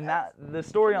the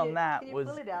story on that can you was,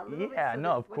 pull it out a little bit yeah, so no,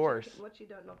 that of course. What you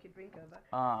don't knock your drink over.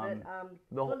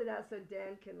 The Pull it out so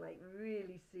Dan can like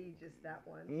really see just that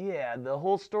one. Yeah, the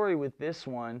whole story with this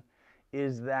one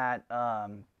is that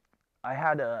I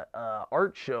had a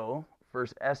art show for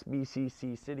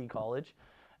SBCC City College,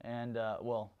 and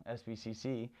well,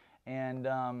 SBCC, and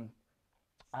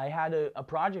I had a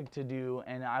project to do,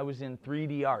 and I was in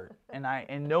 3D art, and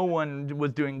no one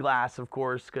was doing glass, of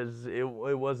course, because it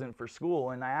wasn't for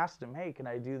school. And I asked him, hey, can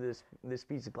I do this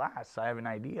piece of glass? I have an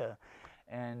idea.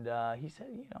 And he said,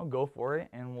 you know, go for it,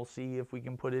 and we'll see if we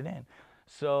can put it in.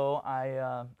 So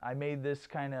I made this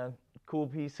kind of cool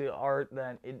piece of art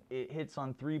that it hits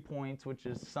on 3 points, which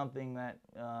is something that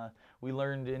we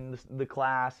learned in the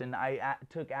class, and I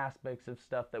took aspects of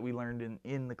stuff that we learned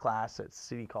in the class at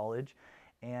City College.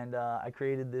 And I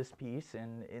created this piece,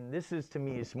 and this is, to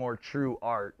me, is more true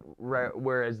art,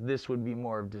 whereas this would be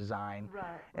more of design.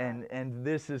 Right. And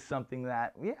this is something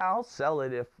that, yeah, I'll sell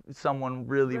it if someone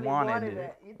really wanted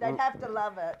it. They'd have to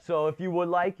love it. So if you would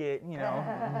like it, you know,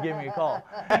 give me a call.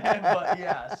 But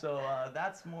yeah, so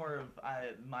that's more of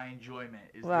my enjoyment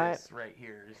is this right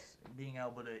here, is being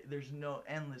able to, there's no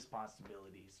endless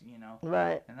possibilities, you know.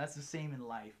 Right. And that's the same in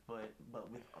life, but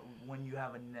with when you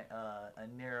have a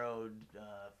narrowed,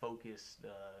 focused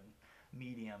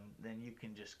medium, then you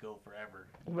can just go forever.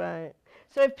 Right.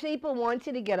 So if people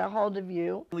wanted to get a hold of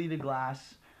you, Goleta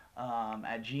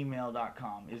at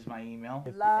gmail.com is my email.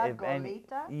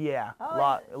 Goleta? Yeah.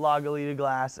 Oh, La Goleta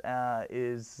Glass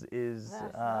is that's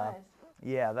nice.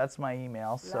 yeah, that's my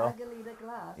email. So Goleta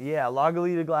Glass. yeah,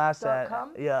 LaGoletaGlass at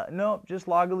 .com? yeah, no, just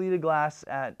LaGoletaGlass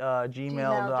at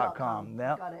gmail.com.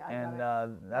 Yep. Got it, And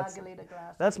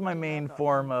that's my main gmail.com.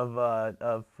 form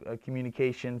of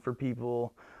communication for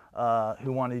people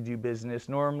who want to do business.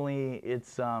 Normally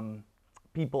it's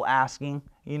people asking,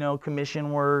 you know,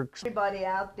 commission works. Everybody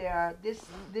out there, this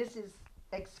is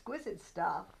exquisite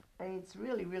stuff, and it's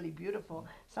really, really beautiful.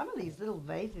 Some of these little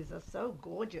vases are so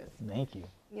gorgeous. Thank you.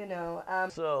 You know.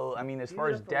 So, I mean, as far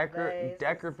as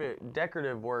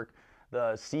decorative work,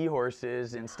 the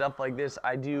seahorses and stuff like this,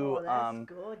 I do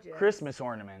Christmas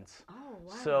ornaments. Oh,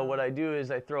 wow. So what I do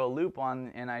is I throw a loop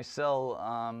on and I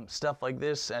sell stuff like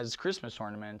this as Christmas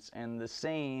ornaments. And the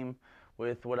same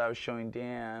with what I was showing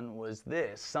Dan was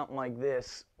this. Something like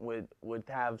this would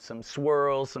have some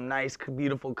swirls, some nice,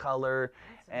 beautiful color.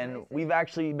 And we've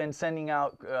actually been sending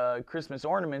out Christmas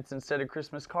ornaments instead of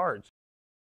Christmas cards.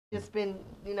 It's been,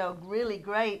 you know, really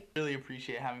great. Really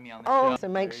appreciate having me on the show. So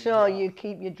make sure you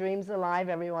keep your dreams alive,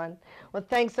 everyone. Well,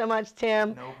 thanks so much,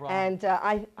 Tim. No problem. And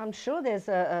I'm sure there's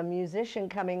a musician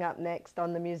coming up next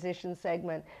on the musician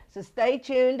segment. So stay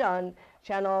tuned on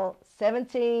channel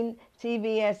 17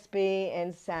 TVSB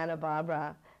in Santa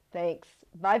Barbara. Thanks.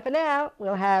 Bye for now.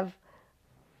 We'll have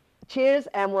cheers,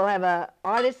 and we'll have an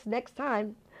artist next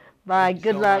time. Bye.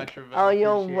 Good luck. Oh,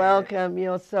 you're welcome.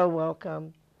 You're so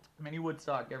welcome. Many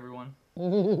Woodstock, everyone.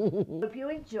 Hope you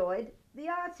enjoyed the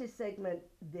artist segment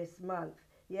this month.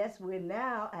 Yes, we're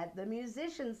now at the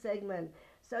musician segment.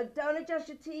 So don't adjust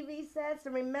your TV sets,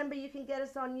 and remember you can get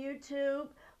us on YouTube,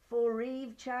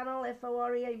 Foreave channel,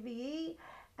 Foreave,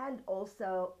 and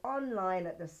also online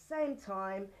at the same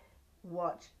time,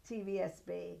 watch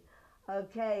TVSB.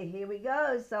 Okay, here we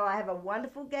go. So I have a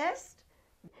wonderful guest.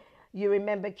 You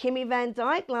remember Kimmy Van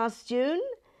Dyke last June?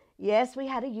 Yes, we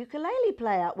had a ukulele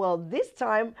player. Well, this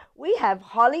time we have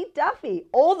Holly Duffy,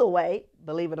 all the way,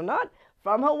 believe it or not,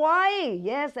 from Hawaii.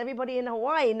 Yes, everybody in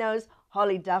Hawaii knows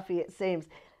Holly Duffy, it seems.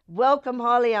 Welcome,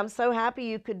 Holly. I'm so happy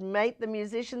you could make the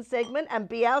musician segment and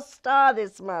be our star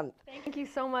this month. Thank you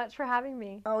so much for having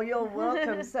me. Oh, you're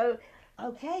welcome. So,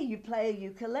 okay, you play a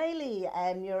ukulele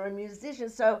and you're a musician.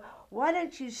 So why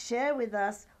don't you share with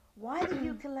us, why the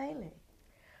ukulele?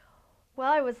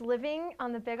 Well, I was living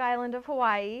on the big island of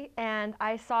Hawaii, and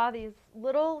I saw these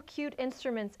little cute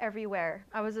instruments everywhere.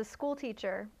 I was a school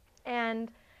teacher, and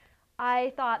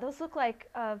I thought, those look like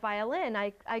a violin.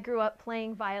 I grew up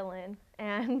playing violin,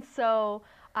 and so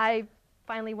I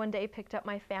finally one day picked up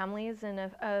my family's, and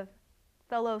a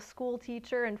fellow school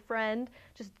teacher and friend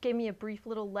just gave me a brief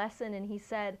little lesson, and he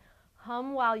said,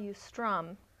 hum while you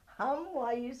strum. Hum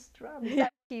while you strum. It's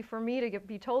lucky for me to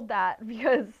be told that,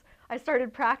 because I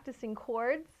started practicing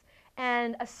chords,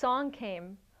 and a song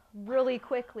came really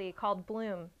quickly called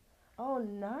Bloom. Oh,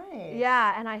 nice.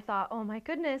 Yeah, and I thought, oh my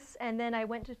goodness. And then I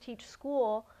went to teach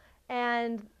school,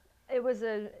 and it was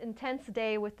an intense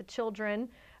day with the children.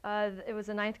 It was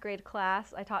a 9th grade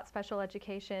class. I taught special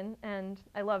education, and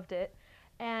I loved it.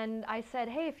 And I said,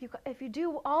 hey, if you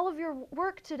do all of your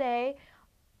work today,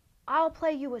 I'll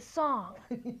play you a song.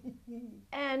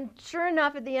 And sure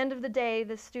enough, at the end of the day,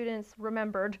 the students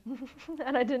remembered,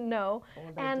 and I didn't know. Oh,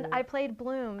 and I played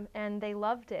Bloom, and they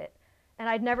loved it. And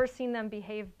I'd never seen them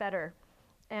behave better.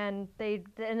 And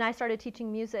I started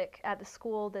teaching music at the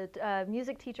school. The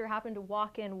music teacher happened to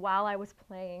walk in while I was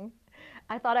playing.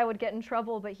 I thought I would get in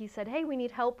trouble, but he said, hey, we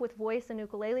need help with voice and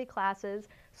ukulele classes.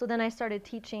 So then I started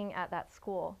teaching at that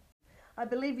school. I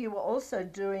believe you were also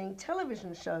doing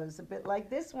television shows, a bit like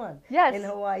this one. Yes. In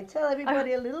Hawaii. Tell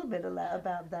everybody a little bit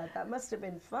about that. That must have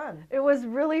been fun. It was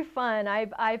really fun.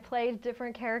 I played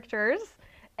different characters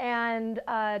and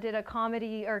did a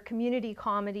comedy or community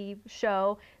comedy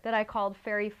show that I called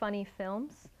Fairy Funny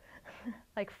Films,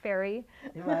 like fairy.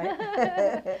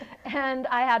 Right. And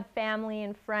I had family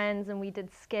and friends, and we did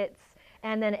skits,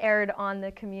 and then aired on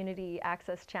the community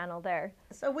access channel there.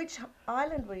 So which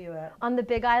island were you at? On the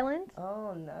Big Island.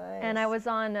 Oh, nice. And I was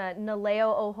on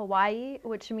Naleo o Hawaii,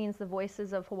 which means the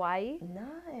Voices of Hawaii.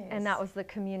 Nice. And that was the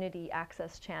community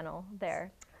access channel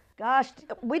there. Gosh,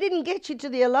 we didn't get you to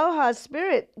the Aloha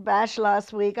Spirit Bash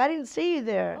last week. I didn't see you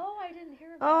there. Oh, I didn't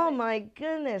hear about it. Oh my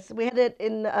goodness. We had it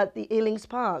at the Ealing's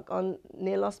Park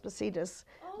near Los Positos.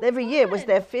 Every year it was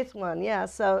their 5th one, yeah.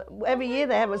 So every year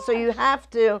they have one. So you have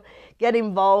to get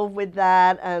involved with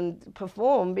that and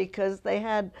perform, because they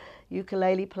had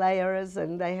ukulele players,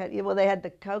 and they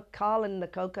had Carl and the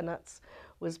Coconuts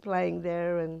was playing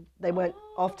there, and they went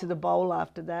off to the bowl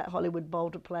after that, Hollywood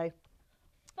Bowl, to play.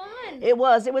 Fun. It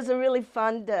was a really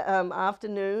fun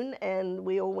afternoon, and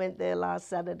we all went there last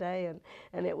Saturday,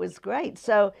 and it was great.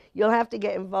 So you'll have to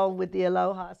get involved with the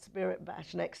Aloha Spirit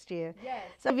Bash next year. Yes.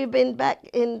 So have you been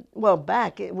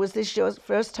was this your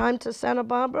first time to Santa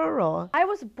Barbara, or? I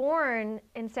was born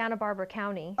in Santa Barbara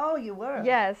County. Oh, you were?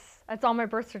 Yes, that's on my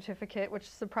birth certificate, which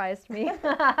surprised me.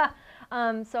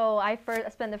 So I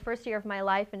spent the first year of my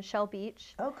life in Shell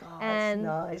Beach. Oh, gosh, and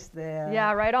nice there.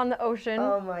 Yeah, right on the ocean.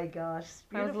 Oh, my gosh.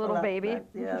 I was a little baby.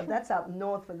 Yeah, that's up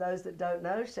north for those that don't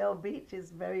know. Shell Beach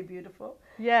is very beautiful.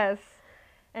 Yes.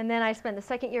 And then I spent the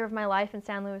second year of my life in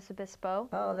San Luis Obispo.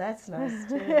 Oh, that's nice,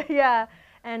 too. Yeah.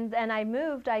 And I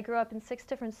moved. I grew up in 6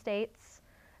 different states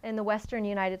in the western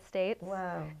United States.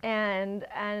 Wow. And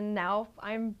now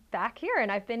I'm back here,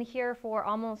 and I've been here for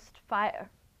almost 5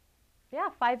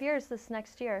 years this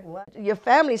next year. What? Your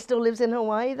family still lives in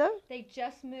Hawaii, though? They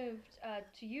just moved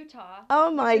to Utah. Oh,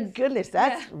 my goodness.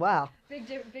 That's, wow. Big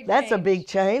That's change. a big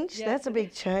change. Yes. That's a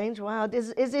big change. Wow.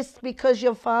 Is this because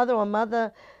your father or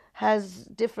mother has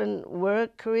different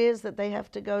work careers that they have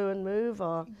to go and move,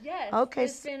 or? Yes. Okay.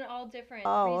 It's been all different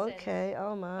Oh, reasons. okay.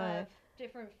 Oh, my.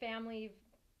 Different family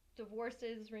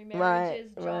divorces, remarriages,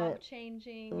 Right, job right.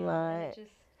 changing. And Right. it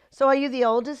just, So are you the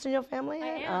oldest in your family? I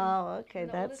then? am. Oh, okay. I'm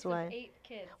the That's oldest of why. 8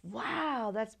 kids.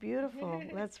 Wow, that's beautiful.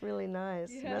 That's really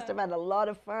nice. You Yeah. must have had a lot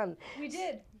of fun. We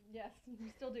did. Yes, we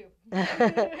still do.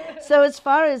 So as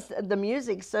far as the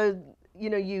music, so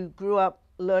you grew up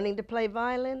learning to play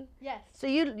violin? Yes. So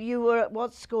you were at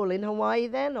what school, in Hawaii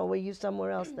then, or were you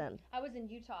somewhere else then? I was in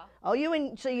Utah Oh,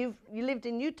 so you lived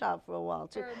in Utah for a while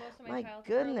too. for most of my, My childhood.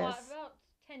 goodness. About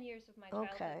 10 years of my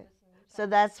childhood Okay. was in Utah. So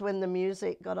that's when the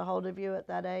music got a hold of you at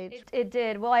that age? It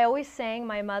did. Well, I always sang.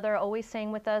 My mother always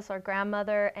sang with us, our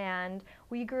grandmother, and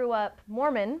we grew up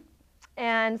Mormon,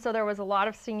 and so there was a lot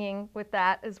of singing with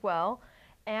that as well.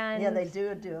 And Yeah, they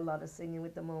do a lot of singing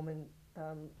with the Mormon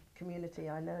community.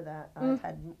 I know that. I've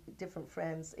had different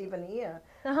friends, even here.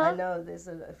 I know there's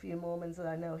a few Mormons that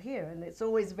I know here, and it's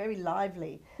always very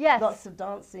lively. Yes. Lots of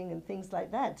dancing and things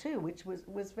like that too, which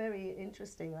was very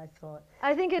interesting, I thought.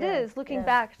 I think it is, looking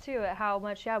back too at how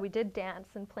much, we did dance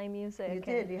and play music. You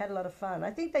did. You had a lot of fun.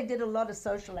 I think they did a lot of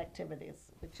social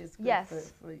activities, which is good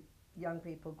for young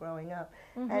people growing up.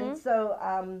 And so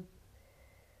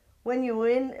when you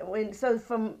were so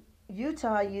from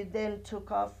Utah, you then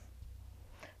took off.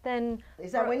 Then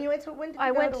is that when you went to? When did you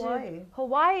I go went to Hawaii?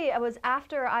 Hawaii. I was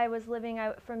after I was living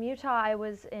out from Utah. I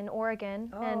was in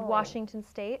Oregon and Washington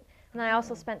State, and then I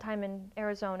also spent time in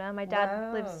Arizona. My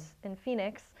dad lives in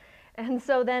Phoenix, and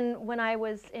so then when I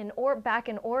was back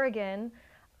in Oregon,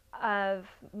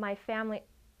 my family.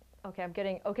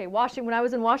 When I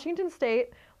was in Washington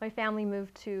State, my family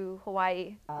moved to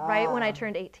Hawaii right when I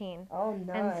turned 18. Oh,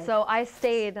 nice. And so I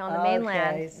stayed on the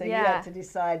mainland. Okay, so you had to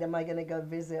decide, am I going to go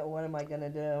visit or what am I going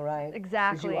to do, right?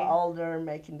 Exactly. Because you were older and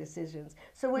making decisions.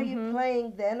 So were you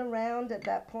playing then around at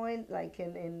that point, like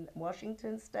in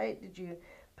Washington State? Did you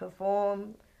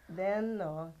perform then,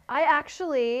 or? I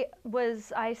actually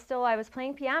was, I was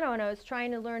playing piano and I was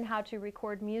trying to learn how to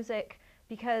record music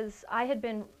because I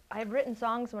had written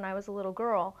songs when I was a little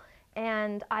girl,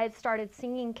 and I had started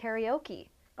singing karaoke.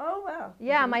 Oh, wow.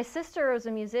 Yeah, my sister was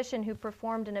a musician who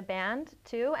performed in a band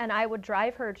too, and I would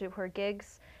drive her to her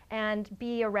gigs and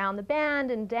be around the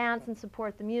band and dance and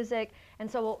support the music.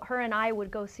 And so her and I would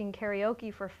go sing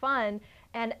karaoke for fun.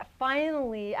 And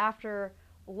finally, after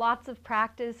lots of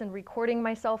practice and recording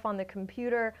myself on the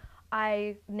computer,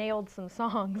 I nailed some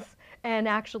songs and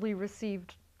actually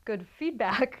received good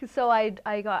feedback. So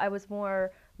I was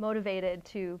more motivated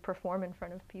to perform in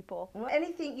front of people. Well,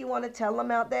 anything you want to tell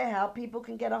them out there, how people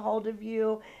can get a hold of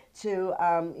you to,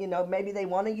 maybe they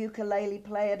want a ukulele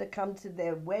player to come to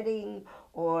their wedding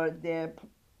or their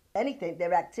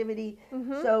activity.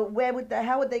 So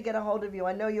how would they get a hold of you?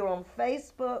 I know you're on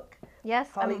Facebook.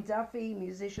 Yes. Holly Duffy,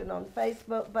 musician on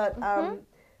Facebook, but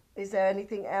is there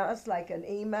anything else, like an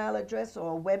email address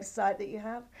or a website that you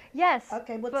have? Yes.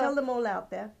 Okay, well, tell them all out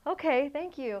there. Okay,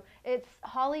 thank you. It's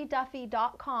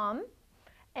hollyduffy.com,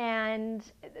 and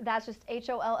that's just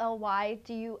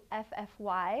HOLLYDUFFY.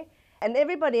 And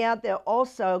everybody out there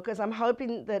also, because I'm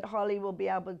hoping that Holly will be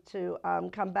able to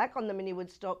come back on the Mini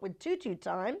Woodstock with Tutu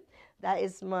Time. That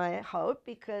is my hope,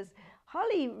 because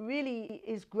Holly really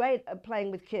is great at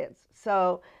playing with kids.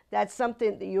 So that's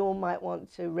something that you all might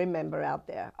want to remember out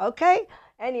there. Okay?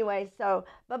 Anyway, so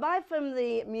bye-bye from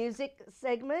the music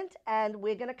segment, and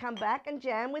we're going to come back and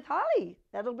jam with Holly.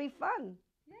 That'll be fun.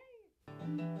 Yay!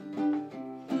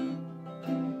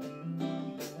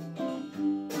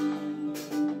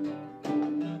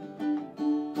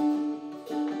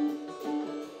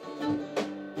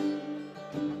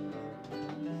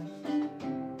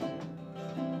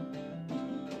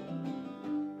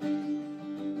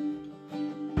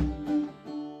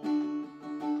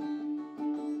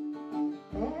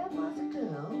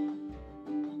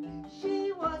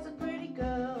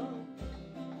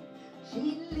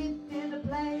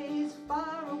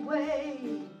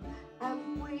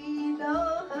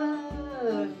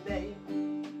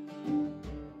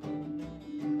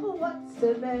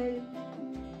 Her name.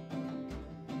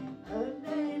 Her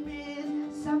name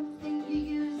is something you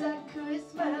use at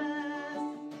Christmas.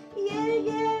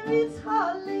 Yeah, it's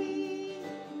Holly.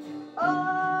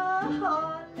 Oh,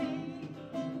 Holly.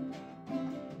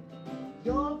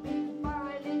 Your big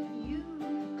violet you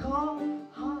call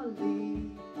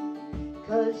Holly,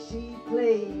 'cause she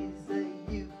plays the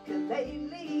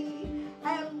ukulele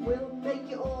and will make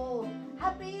you all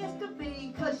happy as could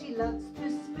be, 'cause she loves to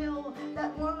spill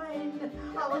that wine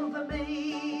all over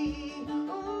me.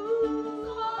 Ooh,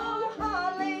 oh,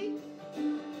 Holly.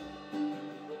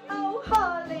 Oh,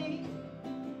 Holly.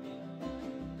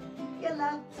 You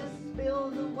love to spill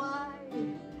the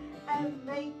wine and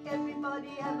make everybody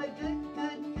have a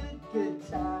good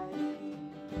time.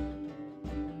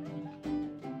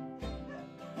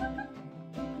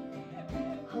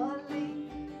 Holly,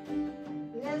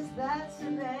 yes, that's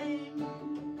her name.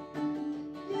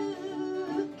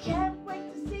 You can't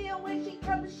wait to see her when she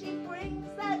comes. She brings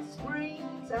that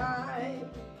springtime,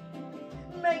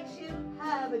 makes you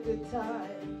have a good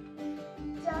time.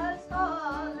 Does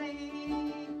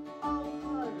Holly, oh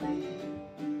Holly.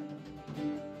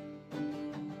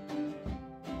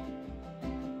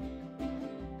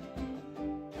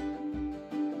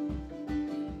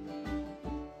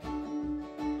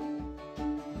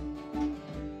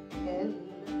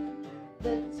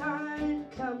 The time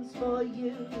comes for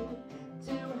you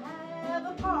to have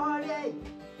a party,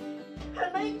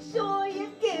 and make sure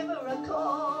you give her a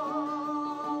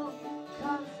call,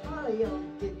 'cause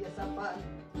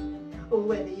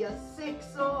you're 6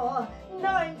 or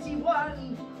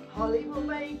 91, Holly will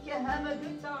make you have a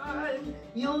good time.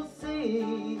 You'll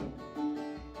see.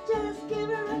 Just give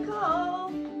her a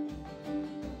call.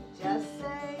 Just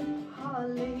say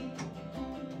Holly.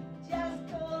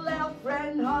 Just call our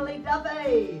friend Holly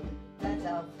Duffy. That's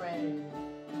our friend.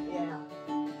 Yeah.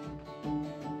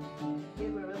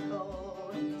 Give her a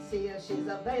call. See if she's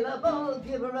available.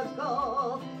 Give her a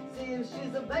call. See if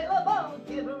she's available.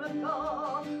 Give her a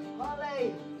call.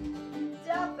 Holly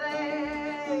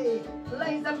Duffy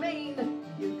plays a mean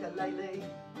ukulele.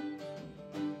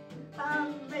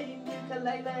 A mean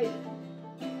ukulele.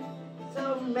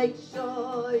 So make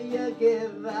sure you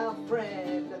give our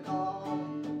friend a call.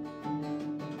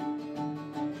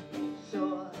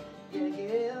 Sure you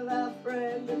give our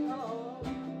friend a call.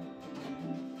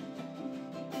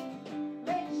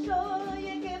 Make sure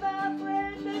you give our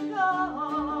friend a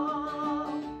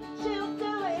call. She'll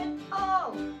do it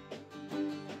all.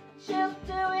 She'll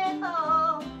do it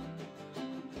all.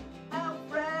 Our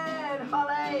friend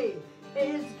Holly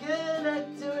is good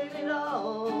at doing it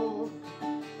all.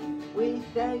 We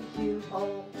thank you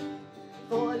all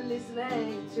for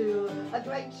listening to a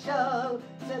great show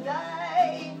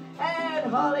today. And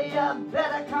Holly, you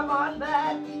better come on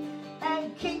back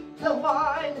and keep the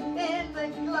wine in the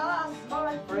glass,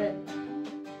 my friend.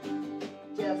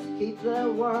 Just keep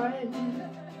the wine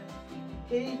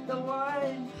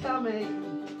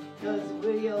coming, 'cause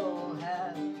we all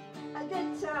have a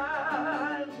good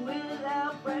time with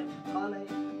our friend Holly.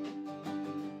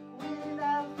 With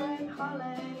our friend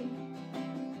Holly,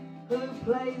 who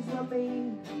plays the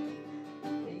mean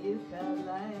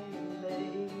ukulele.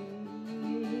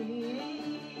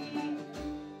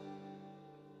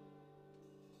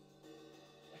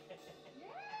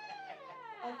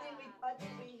 I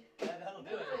think we. That'll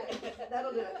do it.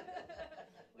 That'll do it.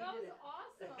 That was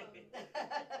awesome.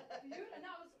 Beautiful. And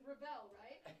that was Ravel,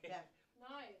 right? Yeah.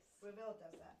 Nice. Ravel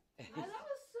does that. That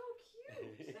was so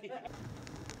cute.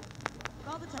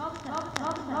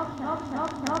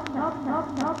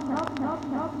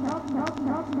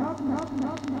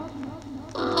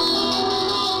 Oh,